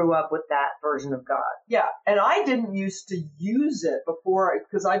who grew up with that version of God. Yeah, and I didn't used to use it before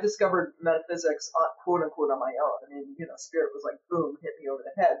because I discovered metaphysics, quote unquote, on my own. I mean, spirit was like, boom, hit me over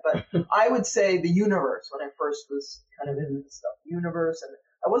the head. But I would say the universe when I first was kind of into this stuff, universe, and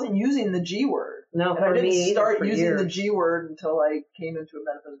I wasn't using the G word. No, and I didn't start using the G word until I came into a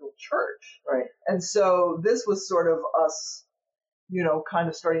metaphysical church. Right. And so this was sort of us, kind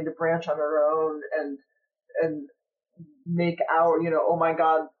of starting to branch on our own and make our, oh my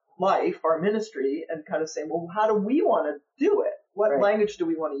God, life, our ministry, and kind of saying, well, how do we want to do it? What language do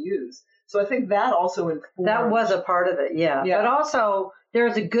we want to use? So I think that also informed. That was a part of it, yeah. But also,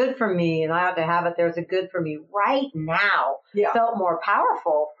 there's a good for me, and I have to have it, there's a good for me right now. Yeah. Felt more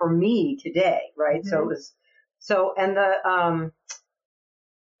powerful for me today, right? Mm-hmm. So it was, and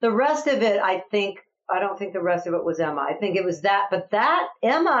the rest of it, I don't think the rest of it was Emma. I think it was that, but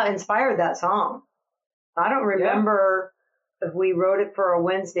Emma inspired that song. I don't remember if we wrote it for a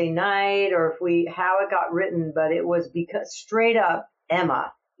Wednesday night or how it got written, but it was because straight up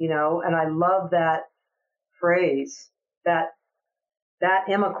Emma, and I love that phrase, that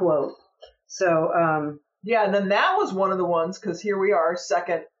Emma quote. So, and then that was one of the ones, because here we are,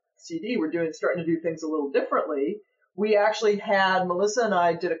 second CD, we're starting to do things a little differently. We actually had, Melissa and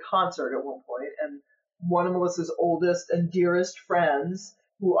I did a concert at one point, and one of Melissa's oldest and dearest friends,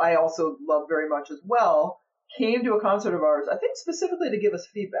 who I also love very much as well, came to a concert of ours, I think specifically to give us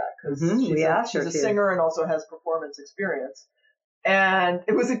feedback, because she's a singer and also has performance experience. And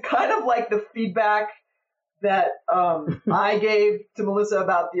it was a kind of like the feedback that I gave to Melissa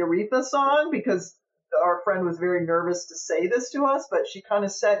about the Aretha song, because our friend was very nervous to say this to us, but she kind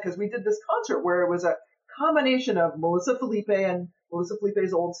of said, because we did this concert where it was a combination of Melissa Felipe and Melissa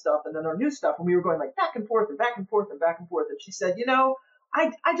Felipe's old stuff and then our new stuff, and we were going like back and forth and back and forth and back and forth. And she said,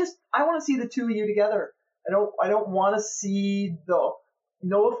 I want to see the two of you together. I don't want to see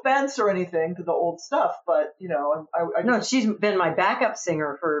no offense or anything to the old stuff, but No, she's been my backup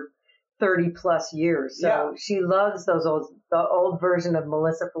singer for 30 plus years. So she loves the old version of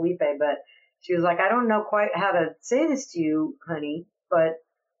Melissa Felipe, but she was like, I don't know quite how to say this to you, honey, but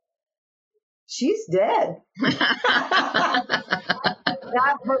she's dead.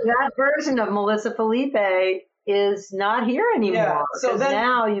 that version of Melissa Felipe is not here anymore. Yeah, so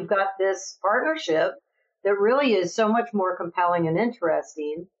now you've got this partnership that really is so much more compelling and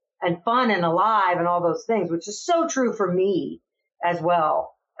interesting and fun and alive and all those things, which is so true for me as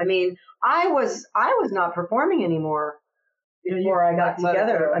well. I mean, I was not performing anymore before I got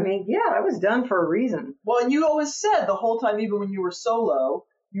together. I mean, I was done for a reason. Well, and you always said the whole time, even when you were solo,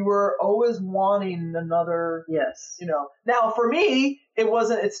 you were always wanting another. Yes. Now for me,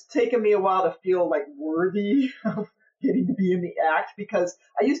 it's taken me a while to feel like worthy of getting to be in the act, because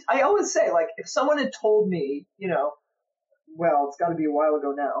I always say, like, if someone had told me, well, it's got to be a while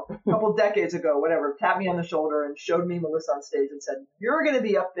ago now, a couple decades ago, whatever, tapped me on the shoulder and showed me Melissa on stage and said, you're going to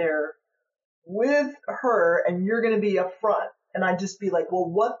be up there with her and you're going to be up front. And I'd just be like, well,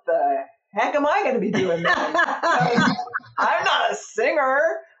 what the heck am I going to be doing then? I'm not a singer,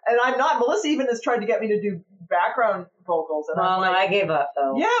 and I'm not. Melissa even has tried to get me to do background vocals. And well, I gave up,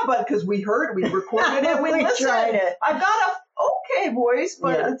 though. Yeah, but because we recorded it, we listened. Tried it. I've got a okay voice,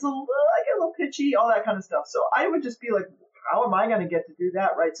 but it's I get a little pitchy, all that kind of stuff. So I would just be like, how am I going to get to do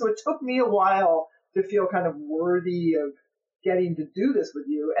that, right? So it took me a while to feel kind of worthy of getting to do this with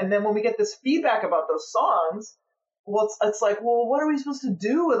you. And then when we get this feedback about those songs, well, it's like, well, what are we supposed to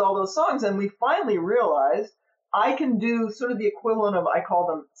do with all those songs? And we finally realized I can do sort of the equivalent of, I call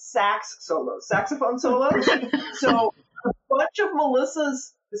them saxophone solos. So a bunch of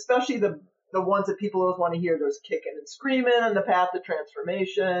Melissa's, especially the ones that people always want to hear, there's Kicking and Screaming and The Path to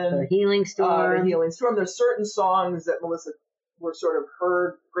Transformation. The Healing Storm. There's certain songs that Melissa were sort of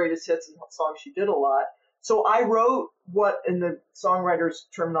her greatest hits and songs she did a lot. So I wrote what in the songwriter's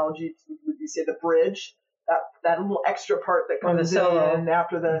terminology would you say the bridge, that little extra part that comes in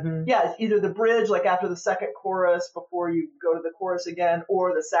after the, either the bridge, like after the second chorus before you go to the chorus again,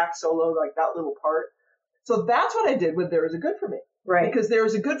 or the sax solo, like that little part. So that's what I did with There Is a Good For Me. Right. Because There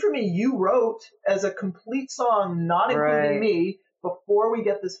Is a Good For Me, you wrote as a complete song, not including me, before we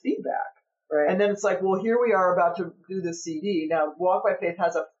get this feedback. Right. And then it's like, well, here we are about to do this CD. Now, Walk by Faith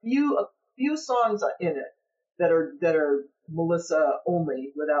has a few songs in it that are Melissa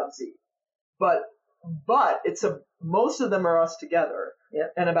only without Z. But most of them are us together.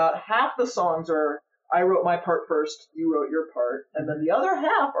 Yep. And about half the songs are, I wrote my part first, you wrote your part. And then the other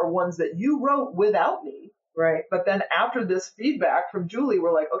half are ones that you wrote without me. Right. But then after this feedback from Julie,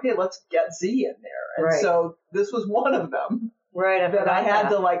 we're like, okay, let's get Z in there. And so this was one of them. Right. I had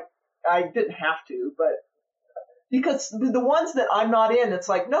to I didn't have to, but because the ones that I'm not in, it's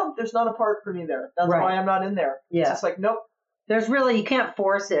like, no, there's not a part for me there. That's why I'm not in there. Yeah. It's just like, nope. There's really, you can't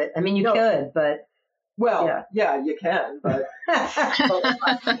force it. I mean, you could, but. Well, yeah, you can, but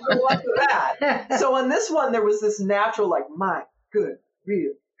what's that? So on this one, there was this natural, like, my good,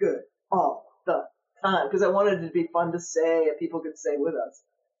 real good, all the time, because I wanted it to be fun to say and people could say with us.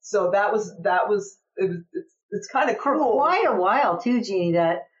 So it's kind of cool. For quite a while too, Jeannie,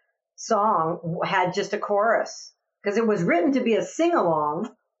 that song had just a chorus because it was written to be a sing-along.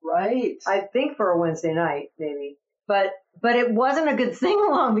 Right. I think for a Wednesday night, maybe. But it wasn't a good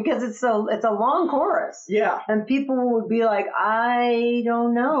sing-along because it's a long chorus. Yeah. And people would be like, I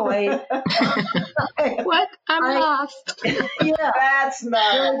don't know. What? I'm lost. Yeah. That's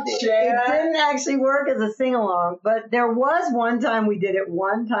not it didn't actually work as a sing-along, but there was one time we did it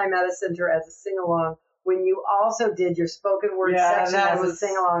one time at a center as a sing-along when you also did your spoken word section as a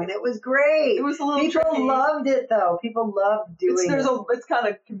sing-along, and it was great. It was a little People tricky. Loved it, though. People loved doing it. It's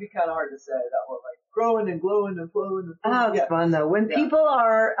can be kind of hard to say that one, like growing and glowing and flowing and flowing. Oh, it's fun, though. When people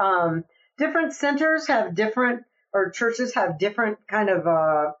are, different centers have different, or churches have different kind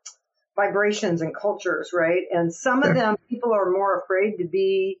of vibrations and cultures, right? And some of them, people are more afraid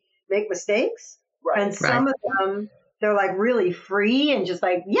to make mistakes. Right. And some of them, they're like really free and just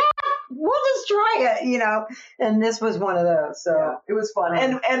like, we'll just try it, And this was one of those. So it was fun.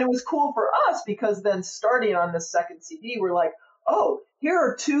 And it was cool for us because then starting on the second CD, we're like, oh, here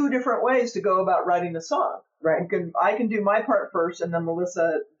are two different ways to go about writing a song. Right. I can do my part first and then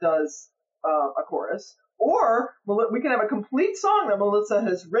Melissa does a chorus. Or we can have a complete song that Melissa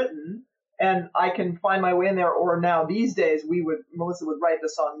has written and I can find my way in there. Or now these days, Melissa would write the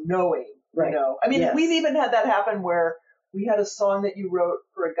song knowing, I mean, we've even had that happen where we had a song that you wrote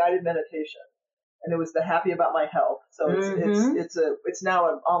for a guided meditation. and it was the Happy About My Health. So it's now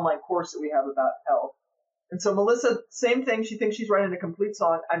an online course that we have about health. And so Melissa, same thing. She thinks she's writing a complete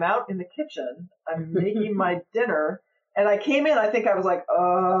song. I'm out in the kitchen. I'm making my dinner. And I came in, I think I was like,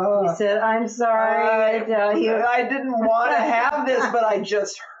 You said, I'm sorry to tell you. I didn't want to have this, but I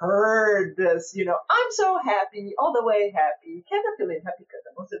just heard this, I'm so happy, all the way happy. Can't I feel happy because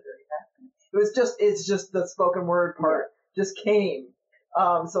I wasn't very happy. It's just the spoken word part just came.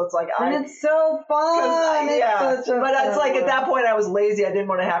 So it's like, and it's so fun. It's like at that point I was lazy. I didn't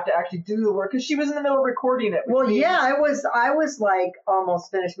want to have to actually do the work because she was in the middle of recording it. Well, I was like almost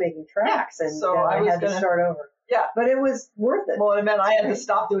finished making tracks, and so I had to start over. Yeah, but it was worth it. Well, it meant I had to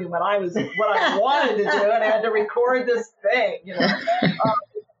stop doing what I wanted to do, and I had to record this thing,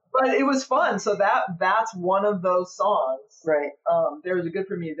 But it was fun. So that's one of those songs. Right. There was a Good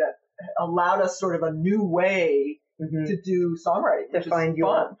For Me that allowed us sort of a new way to do songwriting, to find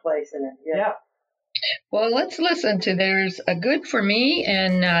your own place in it. Yeah. Well, let's listen to There's a Good For Me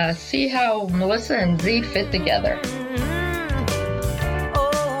and see how Melissa and Z fit together.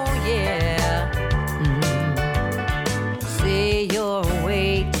 Oh, yeah. Say you're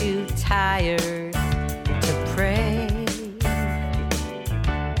way too tired to pray.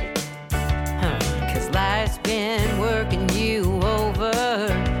 'Cause life's been working you over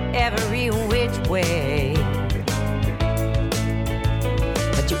every which way.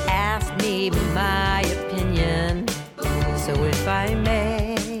 But you asked me my opinion, so if I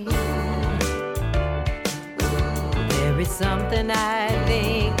may, there is something I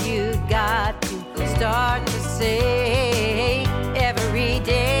think you got to start to say every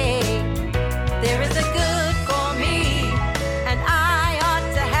day. There is a good for me, and I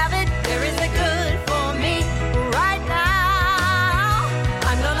ought to have it. There is a good for me right now.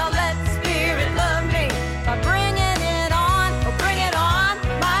 I'm gonna let Spirit love me by bringing it on. Oh, bring it on,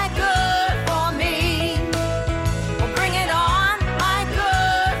 my good for me. Oh, bring it on, my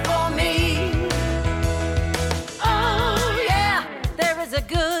good for me. Oh, yeah, there is a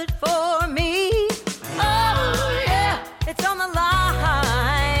good for me. Oh, yeah, it's on the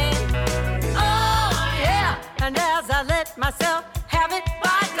line. Oh, yeah, and as I let myself have it,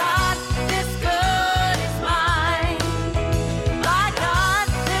 by God, this good is mine. By God,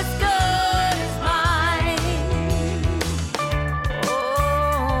 this good is mine.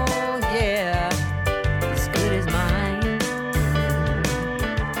 Oh, yeah, this good is mine.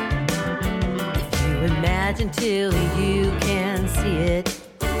 If you imagine till you can see it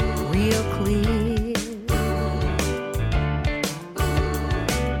real clear,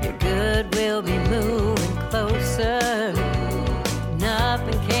 your good will be moving closer.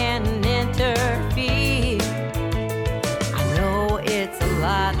 Nothing can interfere. I know it's a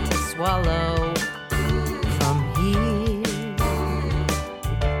lot to swallow from here,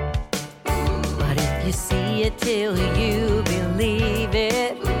 but if you see it till you believe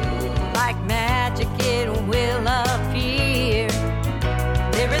it, like magic it will appear.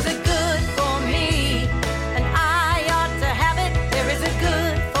 There is a good for me, and I ought to have it. There is a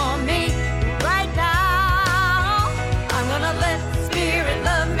good for me right now. I'm gonna let Spirit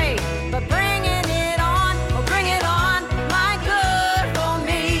love me by bringing it on. Oh, bring it on, my good for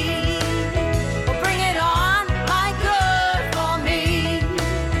me. Oh, bring it on, my good for me.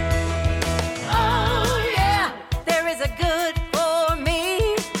 Oh, yeah, there is a good for me.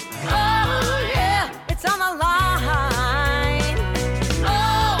 Oh, yeah, it's on the line.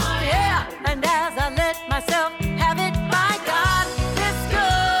 Oh, yeah, and as I let myself have it, by God, this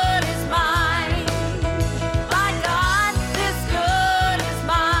good is mine. By God, this good is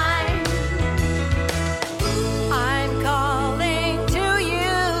mine. I'm calling to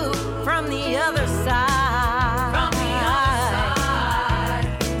you from the other side. From the other side.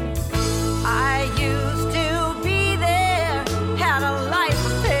 I used to be there, had a life to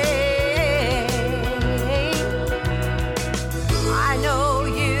pay. I know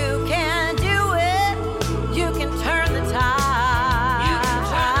you can do it. You can turn the tide. You can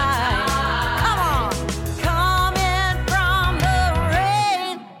turn the tide. Come on, coming from the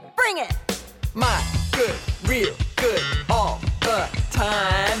rain. Bring it. My good, real good, all the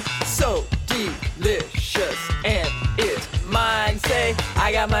time. So delicious, and it's mine. Say,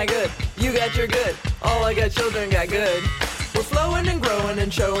 I got my good, you got your good. All I got children got good. We're flowing and growing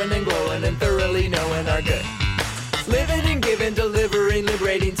and showing and glowing and thoroughly knowing our good. Living and giving, delivering,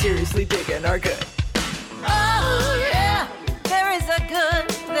 liberating, seriously digging our good. Oh, yeah, there is a good,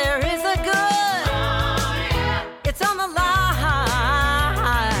 there is a good. Oh, yeah, it's on the line.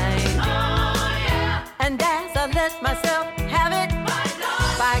 Oh, yeah, and as I let myself have it, by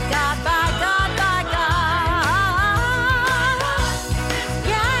God, by God, by God, by God.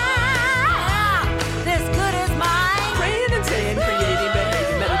 Yeah,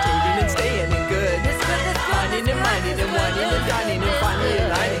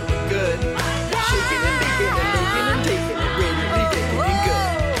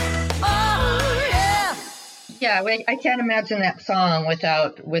 Yeah, I can't imagine that song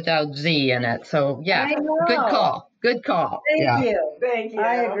without Z in it. So yeah, I know. good call. Good call. Thank Yeah. you. Thank you.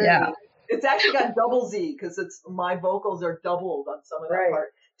 I agree. Yeah. It's actually got double Z because it's my vocals are doubled on some of that Right. part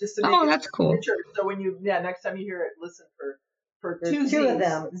just to make Oh, it that's cool. richer. So when you next time you hear it, listen for There's two two of Zs.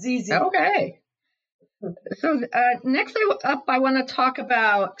 them. ZZ. Okay. So next up, I want to talk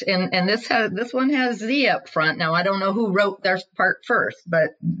about, and this one has Z up front. Now I don't know who wrote their part first,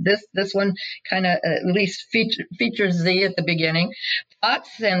 but this one kind of at least features Z at the beginning.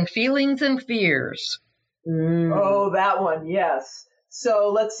 Thoughts and feelings and fears. Oh, that one, yes.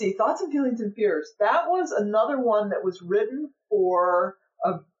 So let's see, Thoughts and Feelings and Fears. That was another one that was written for,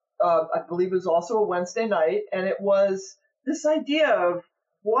 I believe it was also a Wednesday night, and it was this idea of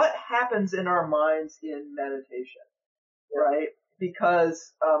what happens in our minds in meditation, right?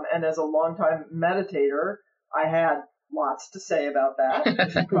 Because, and as a longtime meditator, I had lots to say about that.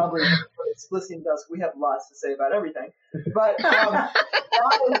 As you probably, listening to us, we have lots to say about everything. But that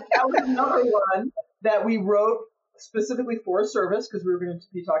was another one that we wrote specifically for a service because we were going to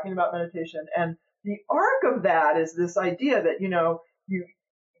be talking about meditation. And the arc of that is this idea that, you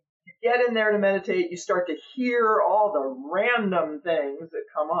get in there to meditate, you start to hear all the random things that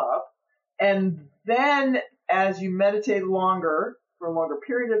come up. And then as you meditate longer, for a longer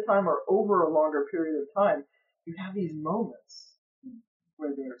period of time or over a longer period of time, you have these moments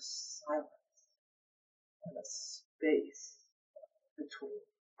where there's silence and a space between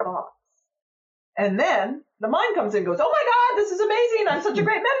thoughts. And then the mind comes in and goes, oh my God, this is amazing. I'm such a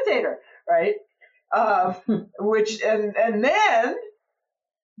great meditator, right? And then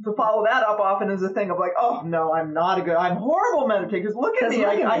to follow that up often is a thing of like, oh no, I'm horrible meditator because look at me.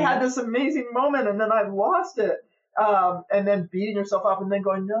 I had this amazing moment and then I lost it. And then beating yourself up and then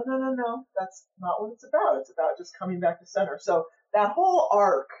going, no, that's not what it's about. It's about just coming back to center. So that whole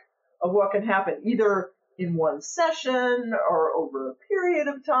arc of what can happen either in one session or over a period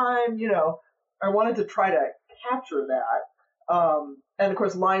of time, I wanted to try to capture that. And of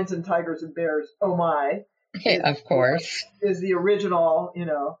course, lions and tigers and bears, oh my. Of course. Is the original,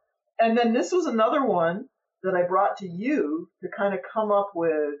 And then this was another one that I brought to you to kind of come up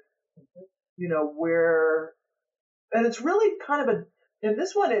with, where, and it's really kind of in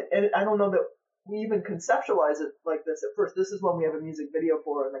this one, I don't know that we even conceptualize it like this at first. This is one we have a music video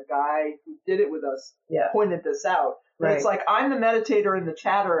for, and the guy who did it with us pointed this out. But Right. It's like, I'm the meditator and the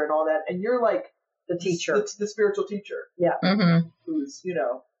chatter and all that, and you're like The teacher. the spiritual teacher. Yeah. Mm-hmm. Who's,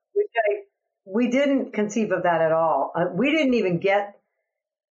 We didn't conceive of that at all. We didn't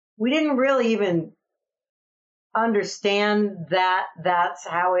really even understand that that's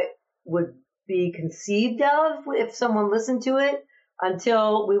how it would be conceived of if someone listened to it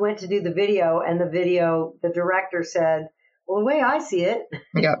until we went to do the video, and the director said, well, the way I see it,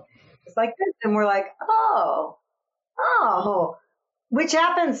 Yep. it's like this. And we're like, oh, which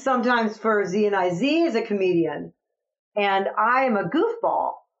happens sometimes for Z and I. Z is a comedian and I am a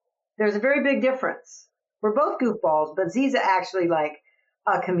goofball. There's a very big difference. We're both goofballs, but Z's actually like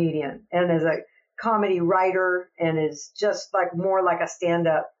a comedian and is a comedy writer and is just like more like a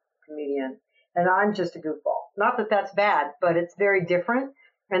stand-up comedian. And I'm just a goofball. Not that that's bad, but it's very different.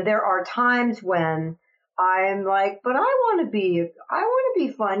 And there are times when I'm like, but I want to be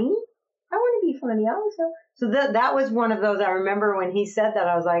funny. I want to be funny also. So that was one of those. I remember when he said that,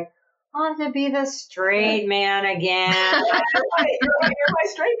 I was like, I want to be the straight man again. you're my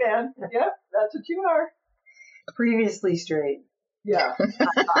straight man. Yep, that's what you are. Previously straight. Yeah. I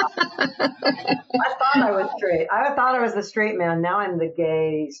thought I was straight. I thought I was the straight man. Now I'm the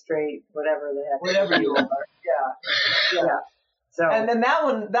gay, straight, whatever the heck. Whatever you are. Yeah. So And then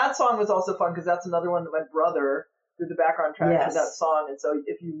that song was also fun because that's another one that my brother did the background track Yes. for that song. And so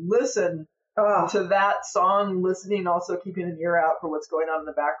if you listen oh, to that song, listening, also keeping an ear out for what's going on in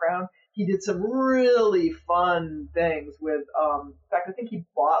the background, he did some really fun things with, in fact, I think he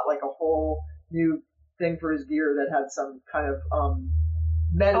bought like a whole new thing for his gear that had some kind of,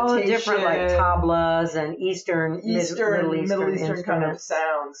 meditation. all the different like tablas and Middle Eastern kind of instruments.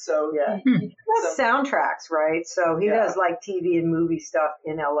 sounds. So Yeah. he He does soundtracks, right? So he Yeah. does like TV and movie stuff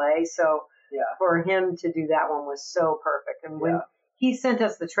in LA. So Yeah. for him to do that one was so perfect. And when Yeah. he sent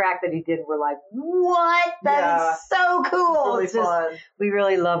us the track that he did, we're like, what? That is so cool. really It's just, fun. we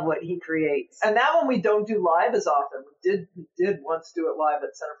really love what he creates. And that one we don't do live as often. We did once do it live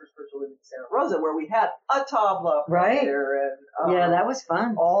at Center for Spiritual Living in Santa Rosa, where we had a tabla Right. there and Yeah, that was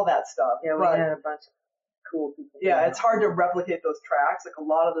fun. all that stuff. Yeah, we But, had a bunch of cool people. yeah, it's hard to replicate those tracks. Like a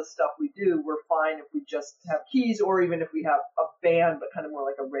lot of the stuff we do, we're fine if we just have keys, or even if we have a band, but kind of more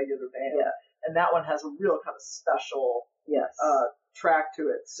like a regular band. Yeah. And that one has a real kind of special Yes. track to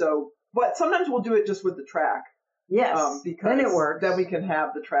it. So, but sometimes we'll do it just with the track. Yes, because then it works. then we can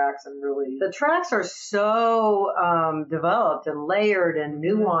have the tracks and really. The tracks are so developed and layered and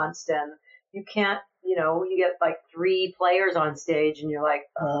nuanced, and you can't, you get like 3 players on stage, and you're like,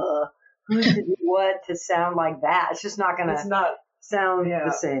 who to do what to sound like that? It's just not going to sound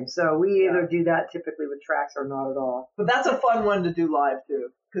the same. So we either do that typically with tracks or not at all. But that's a fun one to do live too,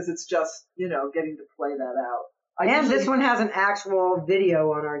 because it's just, getting to play that out. This one has an actual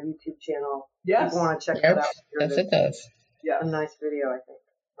video on our YouTube channel. Yes. If you want to check that out. Yes, it does. Yeah. A nice video, I think.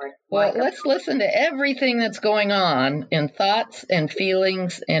 Well, let's listen to everything that's going on in Thoughts and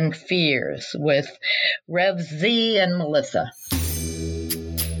Feelings and Fears with Rev Z and Melissa.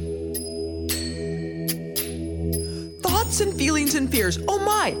 Thoughts and feelings and fears. Oh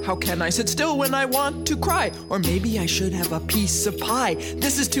my, how can I sit still when I want to cry? Or maybe I should have a piece of pie.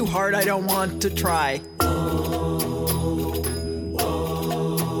 This is too hard, I don't want to try.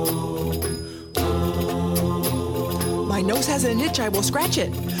 My nose has an itch, I will scratch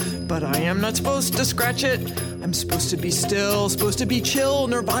it. But I am not supposed to scratch it. I'm supposed to be still, supposed to be chill.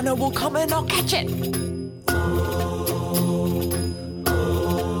 Nirvana will come and I'll catch it.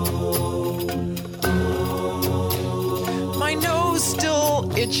 My nose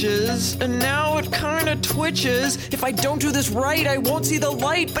still itches, and now it kinda twitches. If I don't do this right, I won't see the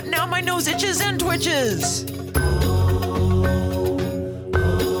light, but now my nose itches and twitches.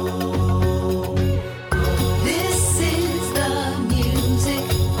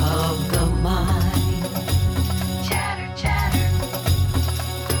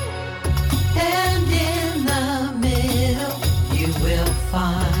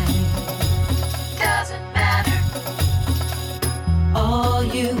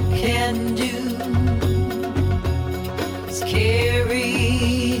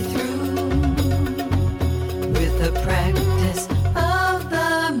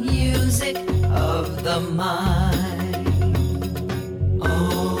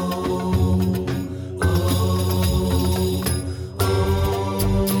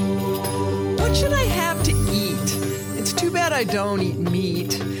 I don't eat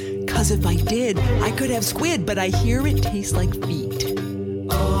meat, 'cause if I did, I could have squid, but I hear it tastes like feet.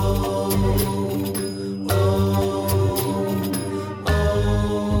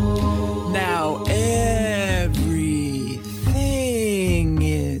 Now everything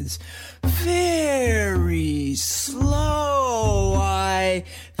is very slow. I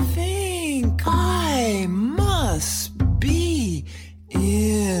think I must be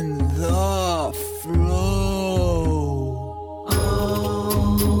in the flow.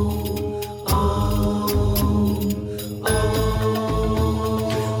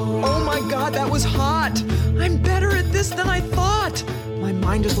 Than I thought. My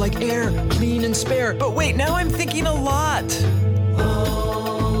mind is like air, clean and spare. But wait, now I'm thinking a lot.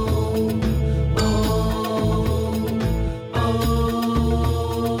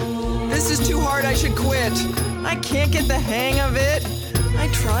 This is too hard, I should quit. I can't get the hang of it. I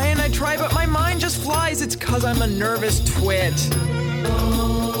try and I try, but my mind just flies. It's 'cause I'm a nervous twit.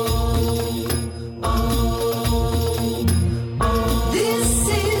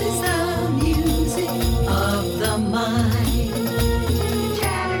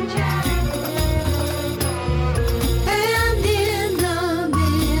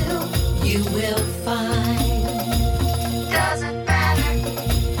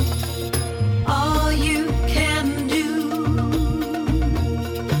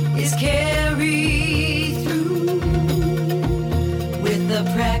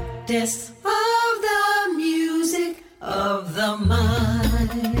 Of the music of the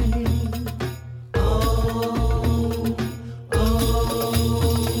mind.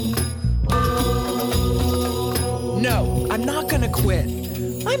 No, I'm not gonna quit.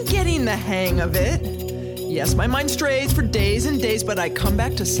 I'm getting the hang of it. Yes, my mind strays for days and days, but I come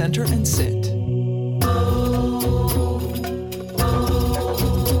back to center and sit.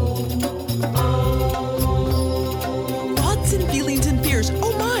 Thoughts and feelings and fears.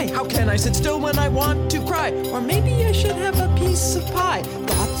 Oh my, how can I sit still when I want to cry? Or maybe I should have a piece of pie.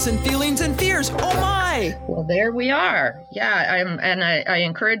 Thoughts and feelings and fears. Oh my. Well, there we are. Yeah, I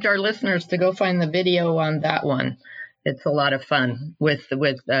encourage our listeners to go find the video on that one. It's a lot of fun with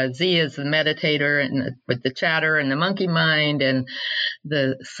Z as the meditator and with the chatter and the monkey mind and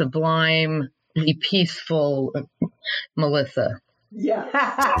the sublimely peaceful Melissa. Yeah.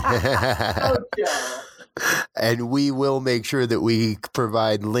 Okay. And we will make sure that we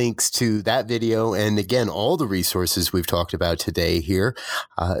provide links to that video and, again, all the resources we've talked about today here.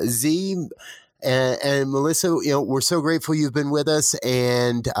 Z, And Melissa, we're so grateful you've been with us,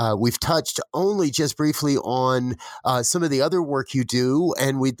 and we've touched only just briefly on some of the other work you do,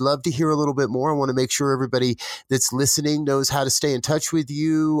 and we'd love to hear a little bit more. I want to make sure everybody that's listening knows how to stay in touch with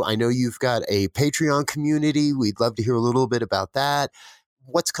you. I know you've got a Patreon community. We'd love to hear a little bit about that.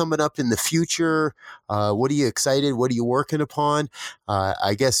 What's coming up in the future? What are you excited? What are you working upon?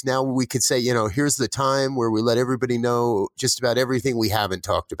 I guess now we could say, here's the time where we let everybody know just about everything we haven't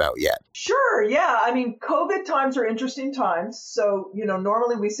talked about yet. Sure. Yeah. I mean, COVID times are interesting times. So,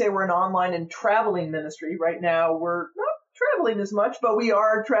 normally we say we're an online and traveling ministry. Right now, we're not traveling as much, but we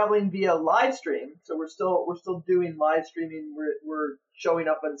are traveling via live stream. So we're still doing live streaming. We're showing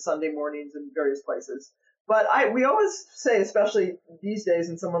up on Sunday mornings in various places. But we always say, especially these days,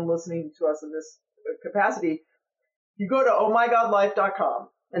 and someone listening to us in this capacity, you go to ohmygodlife.com.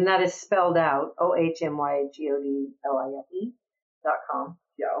 And that is spelled out, ohmygodlife.com.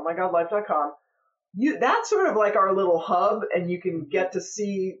 Yeah, ohmygodlife.com. That's sort of like our little hub, and you can get to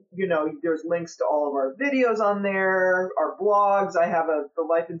see, there's links to all of our videos on there, our blogs. I have the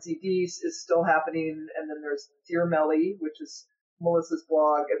Life in CDs is still happening, and then there's Dear Melly, which is Melissa's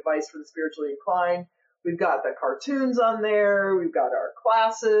blog, Advice for the Spiritually Inclined. We've got the cartoons on there. We've got our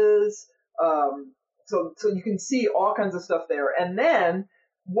classes. So you can see all kinds of stuff there. And then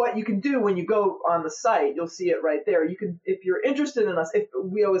what you can do when you go on the site, you'll see it right there. You can, if you're interested in us,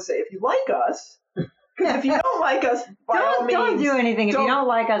 we always say, if you like us, because if you don't like us, by all means, don't do anything. If you don't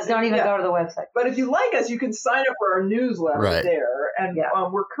like us, don't even go to the website. But if you like us, you can sign up for our newsletter there. And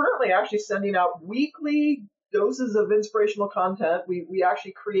we're currently actually sending out weekly doses of inspirational content. We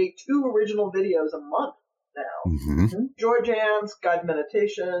actually create 2 original videos a month now. Mm-hmm. Joy jams, guided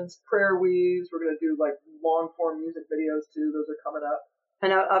meditations, prayer weaves. We're going to do like long form music videos too. Those are coming up.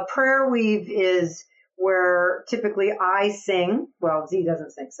 And a prayer weave is where typically I sing. Well, Z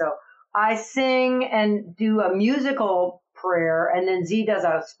doesn't sing. So I sing and do a musical prayer, and then Z does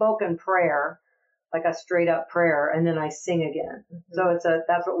a spoken prayer, like a straight up prayer, and then I sing again. Mm-hmm. So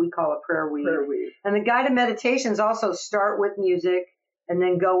that's what we call a prayer weave. And the guided meditations also start with music and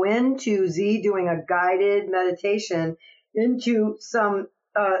then go into Z doing a guided meditation into some,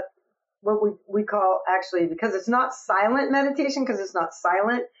 what we call actually, because it's not silent meditation, because it's not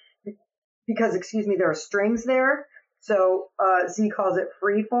silent, because, there are strings there. So, Z calls it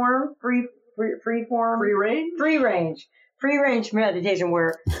free range meditation,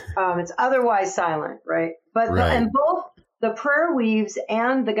 where it's otherwise silent, right? But and both the prayer weaves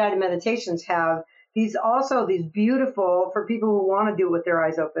and the guided meditations have these beautiful, for people who want to do it with their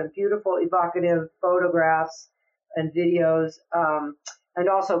eyes open, beautiful evocative photographs and videos, and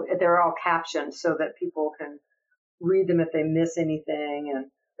also they're all captioned so that people can read them if they miss anything.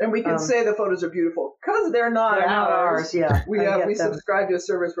 And we can say the photos are beautiful because they're not ours. Yeah, we subscribe to a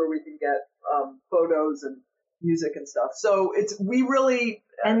service where we can get photos and music and stuff. So we really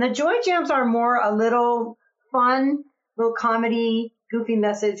and the Joy Jams are more a little fun, little comedy, goofy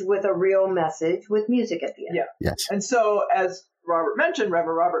message with a real message with music at the end. Yeah. Yes. And so, as Reverend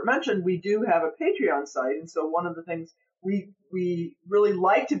Robert mentioned, we do have a Patreon site, and so one of the things we really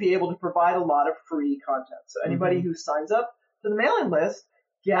like to be able to provide a lot of free content. So anybody who signs up to the mailing list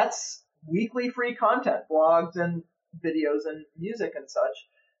gets weekly free content, blogs and videos and music and such.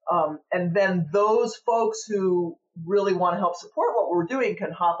 And then those folks who really want to help support what we're doing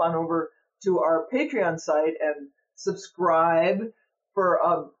can hop on over to our Patreon site and subscribe for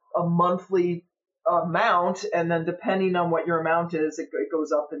a monthly amount. And then depending on what your amount is, it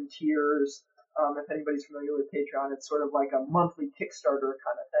goes up in tiers. If anybody's familiar with Patreon, it's sort of like a monthly Kickstarter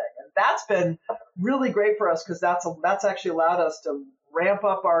kind of thing. And that's been really great for us because that's actually allowed us to ramp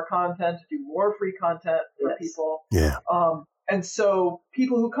up our content, to do more free content for people. Yeah. And so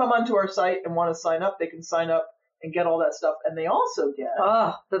people who come onto our site and want to sign up, they can sign up and get all that stuff. And they also get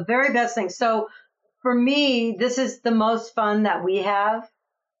the very best thing. So for me, this is the most fun that we have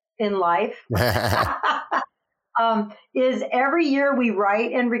in life. Is every year we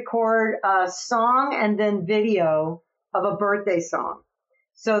write and record a song and then video of a birthday song,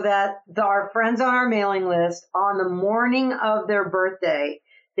 so that our friends on our mailing list, on the morning of their birthday,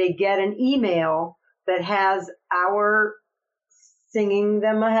 they get an email that has our singing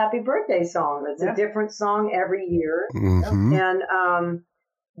them a happy birthday song. It's a different song every year. Mm-hmm. And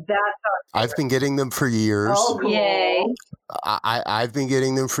I've been getting them for years. Oh, cool. Yay. I've been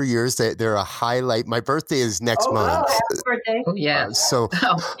getting them for years. They're a highlight. My birthday is next month. Happy birthday. Oh, yeah. So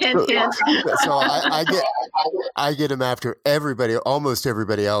I get them after almost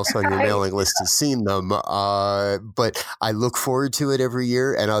everybody else on your mailing list has seen them. But I look forward to it every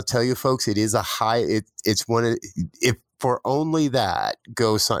year. And I'll tell you folks, it is a high, it's one of, if for only that,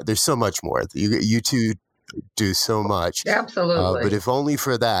 go sign. There's so much more. You two do so much. Absolutely. But if only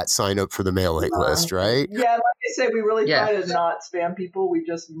for that, sign up for the mailing list, right? Yeah, like I said, we really try Yes. to not spam people. We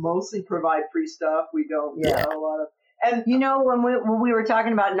just mostly provide free stuff. We don't Yeah. a lot of. And You know, when we were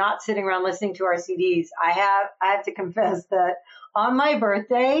talking about not sitting around listening to our CDs, I have to confess that on my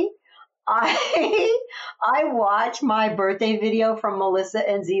birthday, I watched my birthday video from Melissa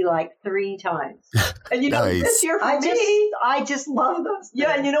and Z like 3 times. and you know, Nice. this year for me, I just love those.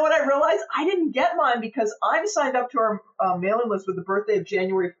 yeah, and you know what I realized? I didn't get mine because I'm signed up to our mailing list with the birthday of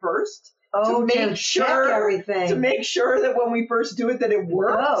January 1st. Oh, to make check sure- everything. To make sure that when we first do it, that it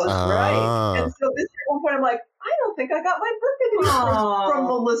works, goes, right? Ah. And so this year, at one point, I'm like, I don't think I got my birthday video Aw. from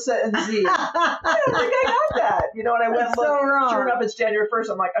Melissa and Z. I don't think I got that. You know, and I went and That's so looked. wrong. Sure enough, it's January 1st.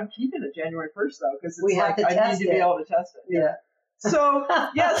 I'm like, I'm keeping it January 1st though, because it's We have like to I test need to be it. able to test it. Yeah. So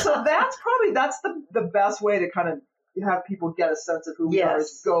yeah, so that's the best way to kind of have people get a sense of who we are. Yes.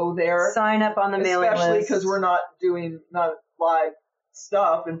 Is go there, Sign up on the mailing list. especially because we're not doing live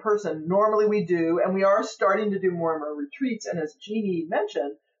stuff in person. Normally we do, and we are starting to do more and more retreats. And as Jeannie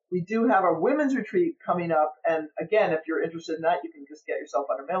mentioned, we do have our women's retreat coming up. And again, if you're interested in that, you can just get yourself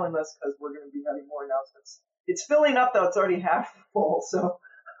on our mailing list because we're going to be having more announcements. It's filling up though; it's already half full, so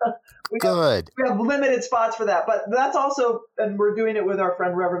we have limited spots for that. But that's also, and we're doing it with our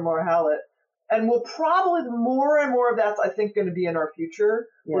friend Reverend Laura Hallett. And we'll probably more and more of that's, I think, going to be in our future.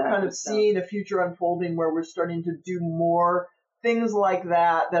 We're kind of seeing a future unfolding where we're starting to do more things like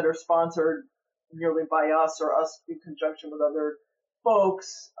that are sponsored nearly by us or us in conjunction with other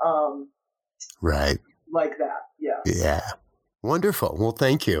folks. Right. Like that. Yeah. Yeah. Wonderful. Well,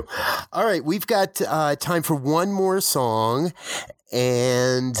 thank you. All right. We've got time for one more song.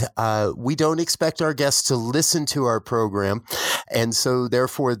 And we don't expect our guests to listen to our program. And so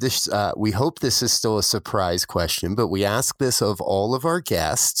therefore, this we hope this is still a surprise question, but we ask this of all of our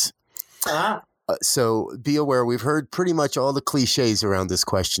guests. So be aware, we've heard pretty much all the cliches around this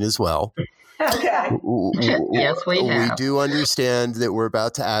question as well. Okay. Yes, we have. We do understand that we're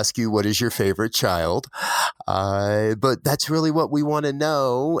about to ask you, what is your favorite child? But that's really what we want to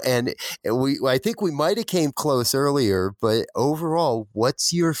know. And I think we might have came close earlier, but overall,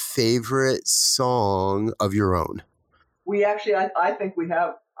 what's your favorite song of your own? We actually, I think we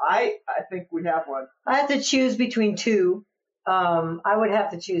have, I think we have one. I have to choose between 2. I would have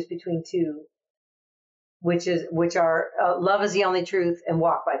to choose between 2, which are Love is the Only Truth and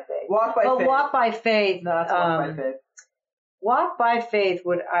Walk by Faith. Walk by Faith. Walk by Faith. No, it's Walk by Faith. Walk by Faith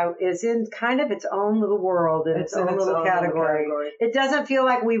is in kind of its own little world and its own little category. It doesn't feel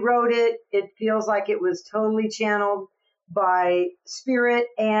like we wrote it. It feels like it was totally channeled by Spirit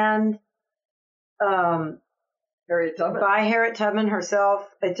and Harriet Tubman. by Harriet Tubman herself.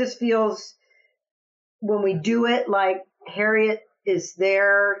 It just feels, when we do it, like Harriet is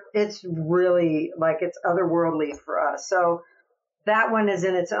there. It's really like it's otherworldly for us. So that one is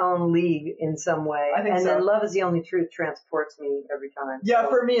in its own league in some way. I think and so. then Love is the Only Truth transports me every time. Yeah, So-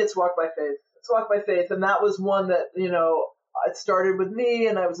 for me, it's Walk by Faith. It's Walk by Faith. And that was one that, it started with me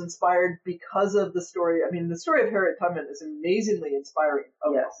and I was inspired because of the story. I mean, the story of Harriet Tubman is amazingly inspiring,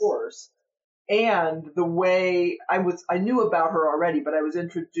 of course. And the way I knew about her already, but I was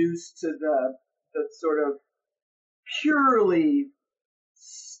introduced to the sort of purely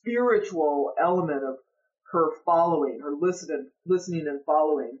spiritual element of her following, her listening and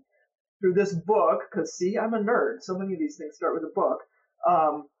following through this book. Because see, I'm a nerd. So many of these things start with a book.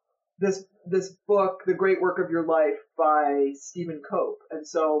 This book, The Great Work of Your Life by Stephen Cope. And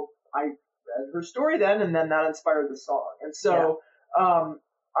so I read her story then, and then that inspired the song. And so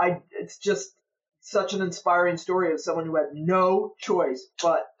it's just such an inspiring story of someone who had no choice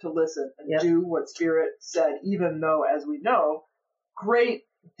but to listen and do what Spirit said, even though, as we know, great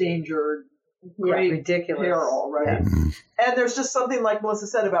danger, great ridiculous peril, right? Yeah. And there's just something, like Melissa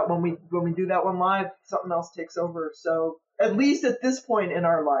said, about when we do that one live, something else takes over. So at least at this point in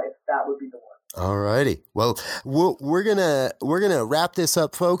our life, that would be the one. All righty. Well, we're gonna wrap this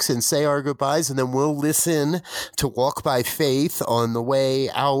up, folks, and say our goodbyes, and then we'll listen to Walk by Faith on the way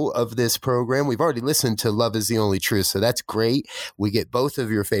out of this program. We've already listened to Love is the Only Truth, so that's great. We get both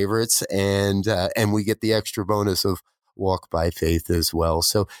of your favorites, and we get the extra bonus of Walk by Faith as well.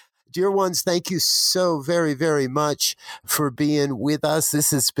 So, dear ones, thank you so very, very much for being with us.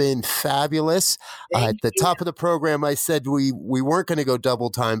 This has been fabulous. At the top of the program, I said we weren't going to go double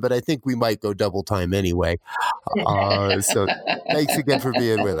time, but I think we might go double time anyway. So thanks again for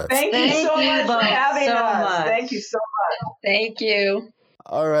being with us. Thank you so much for having so us. much. Thank you so much. Thank you.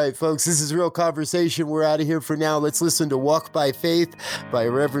 All right, folks, this is Real Conversation. We're out of here for now. Let's listen to Walk by Faith by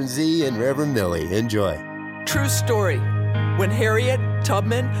Reverend Z and Reverend Millie. Enjoy. True story. When Harriet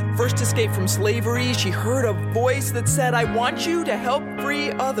Tubman first escaped from slavery, she heard a voice that said, "I want you to help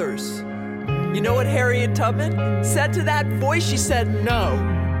free others." You know what Harriet Tubman said to that voice? She said, "No."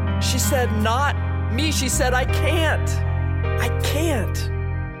 She said, "Not me." She said, "I can't. I can't."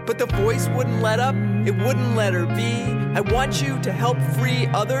 But the voice wouldn't let up. It wouldn't let her be. "I want you to help free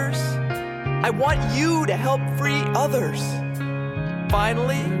others. I want you to help free others."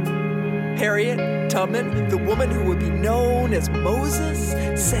 Finally, Harriet Tubman, the woman who would be known as Moses,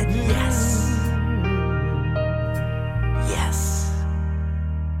 said yes. Yes.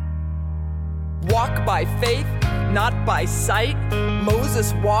 Walk by faith, not by sight.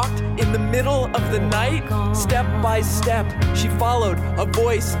 Moses walked in the middle of the night. Step by step, she followed a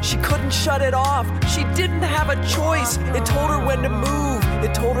voice. She couldn't shut it off. She didn't have a choice. It told her when to move.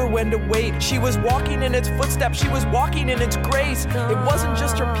 It told her when to wait. She was walking in its footsteps. She was walking in its grace. It wasn't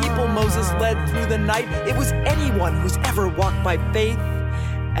just her people Moses led through the night. It was anyone who's ever walked by faith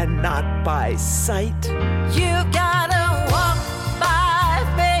and not by sight. You gotta walk by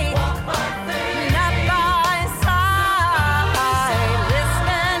faith, not by sight.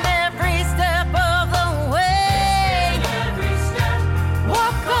 Listen every step of the way.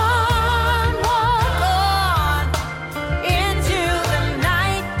 Walk on into the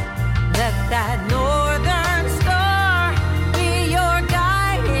night. Let that northern star be your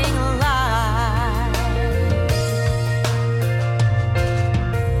guiding light.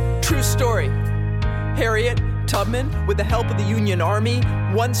 True story. Harriet Tubman, with the help of the Union Army,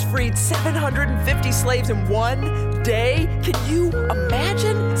 once freed 750 slaves in one day. Can you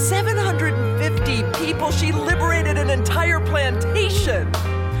imagine? 750 people. She liberated an entire plantation.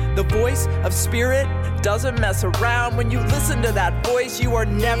 The voice of spirit doesn't mess around. When you listen to that voice, you are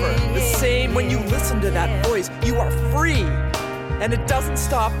never the same. When you listen to that voice, you are free. And it doesn't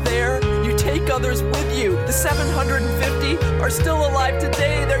stop there. You take others with you. The 750 are still alive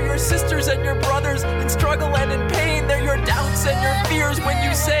today. They're your sisters and your brothers in struggle and in pain. They're your doubts and your fears when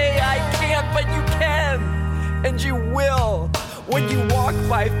you say, "I can't," but you can. And you will. When you walk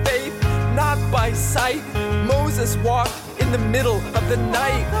by faith, not by sight. Moses walked in the middle of the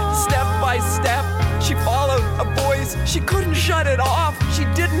night. Step by step, she followed a voice. She couldn't shut it off. She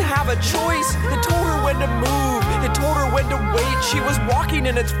didn't have a choice. It told her when to move. It told her when to wait. She was walking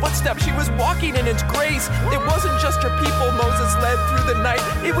in its footsteps. She was walking in its grace. It wasn't just her people Moses led through the night.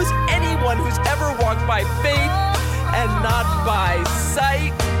 It was anyone who's ever walked by faith and not by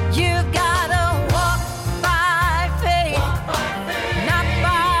sight. You gotta walk by faith, not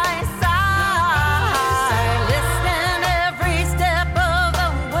by sight. Listen every step of the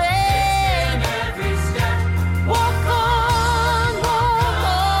way. Walk on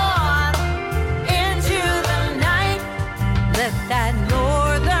into the night. Let that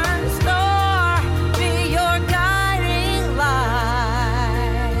northern star be your guiding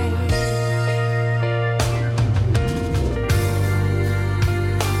light.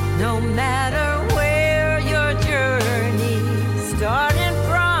 No matter where your journey started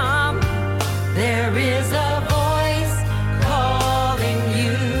from, there is a voice calling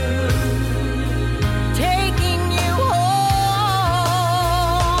you, taking you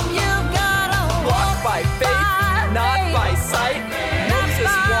home. You gotta Walk by faith, not by sight.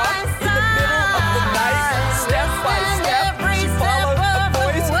 Moses walked in the middle of the night. Step by step, she followed a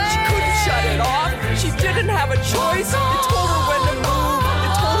voice. She couldn't shut it off. She didn't have a choice. It told her when to move.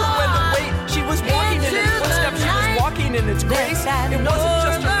 It told her when to wait. She was walking in its footsteps. She was walking in its grace. It wasn't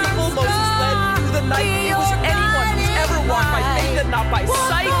just her people Moses led through the night. It was anyone who's ever walked by faith and not by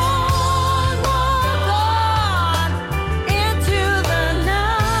sight. Walk on into the night.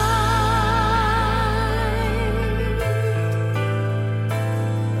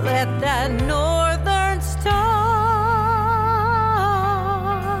 Let that northern star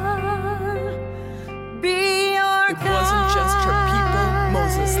be your It wasn't just her people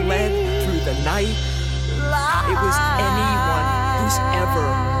Moses led through the night. It was anyone who's ever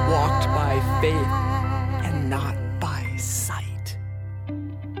walked by faith and not by sight.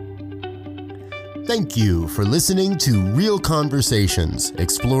 Thank you for listening to Real Conversations,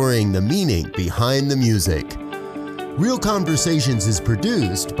 exploring the meaning behind the music. Real Conversations is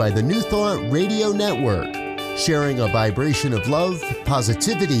produced by the New Thought Radio Network, sharing a vibration of love,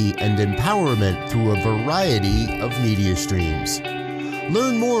 positivity, and empowerment through a variety of media streams.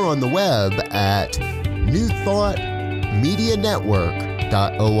 Learn more on the web at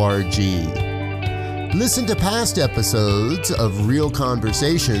newthoughtmedianetwork.org. Listen to past episodes of Real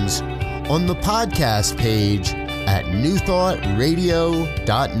Conversations on the podcast page at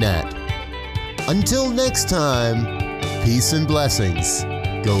newthoughtradio.net. Until next time, peace and blessings.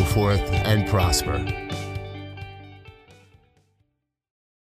 Go forth and prosper.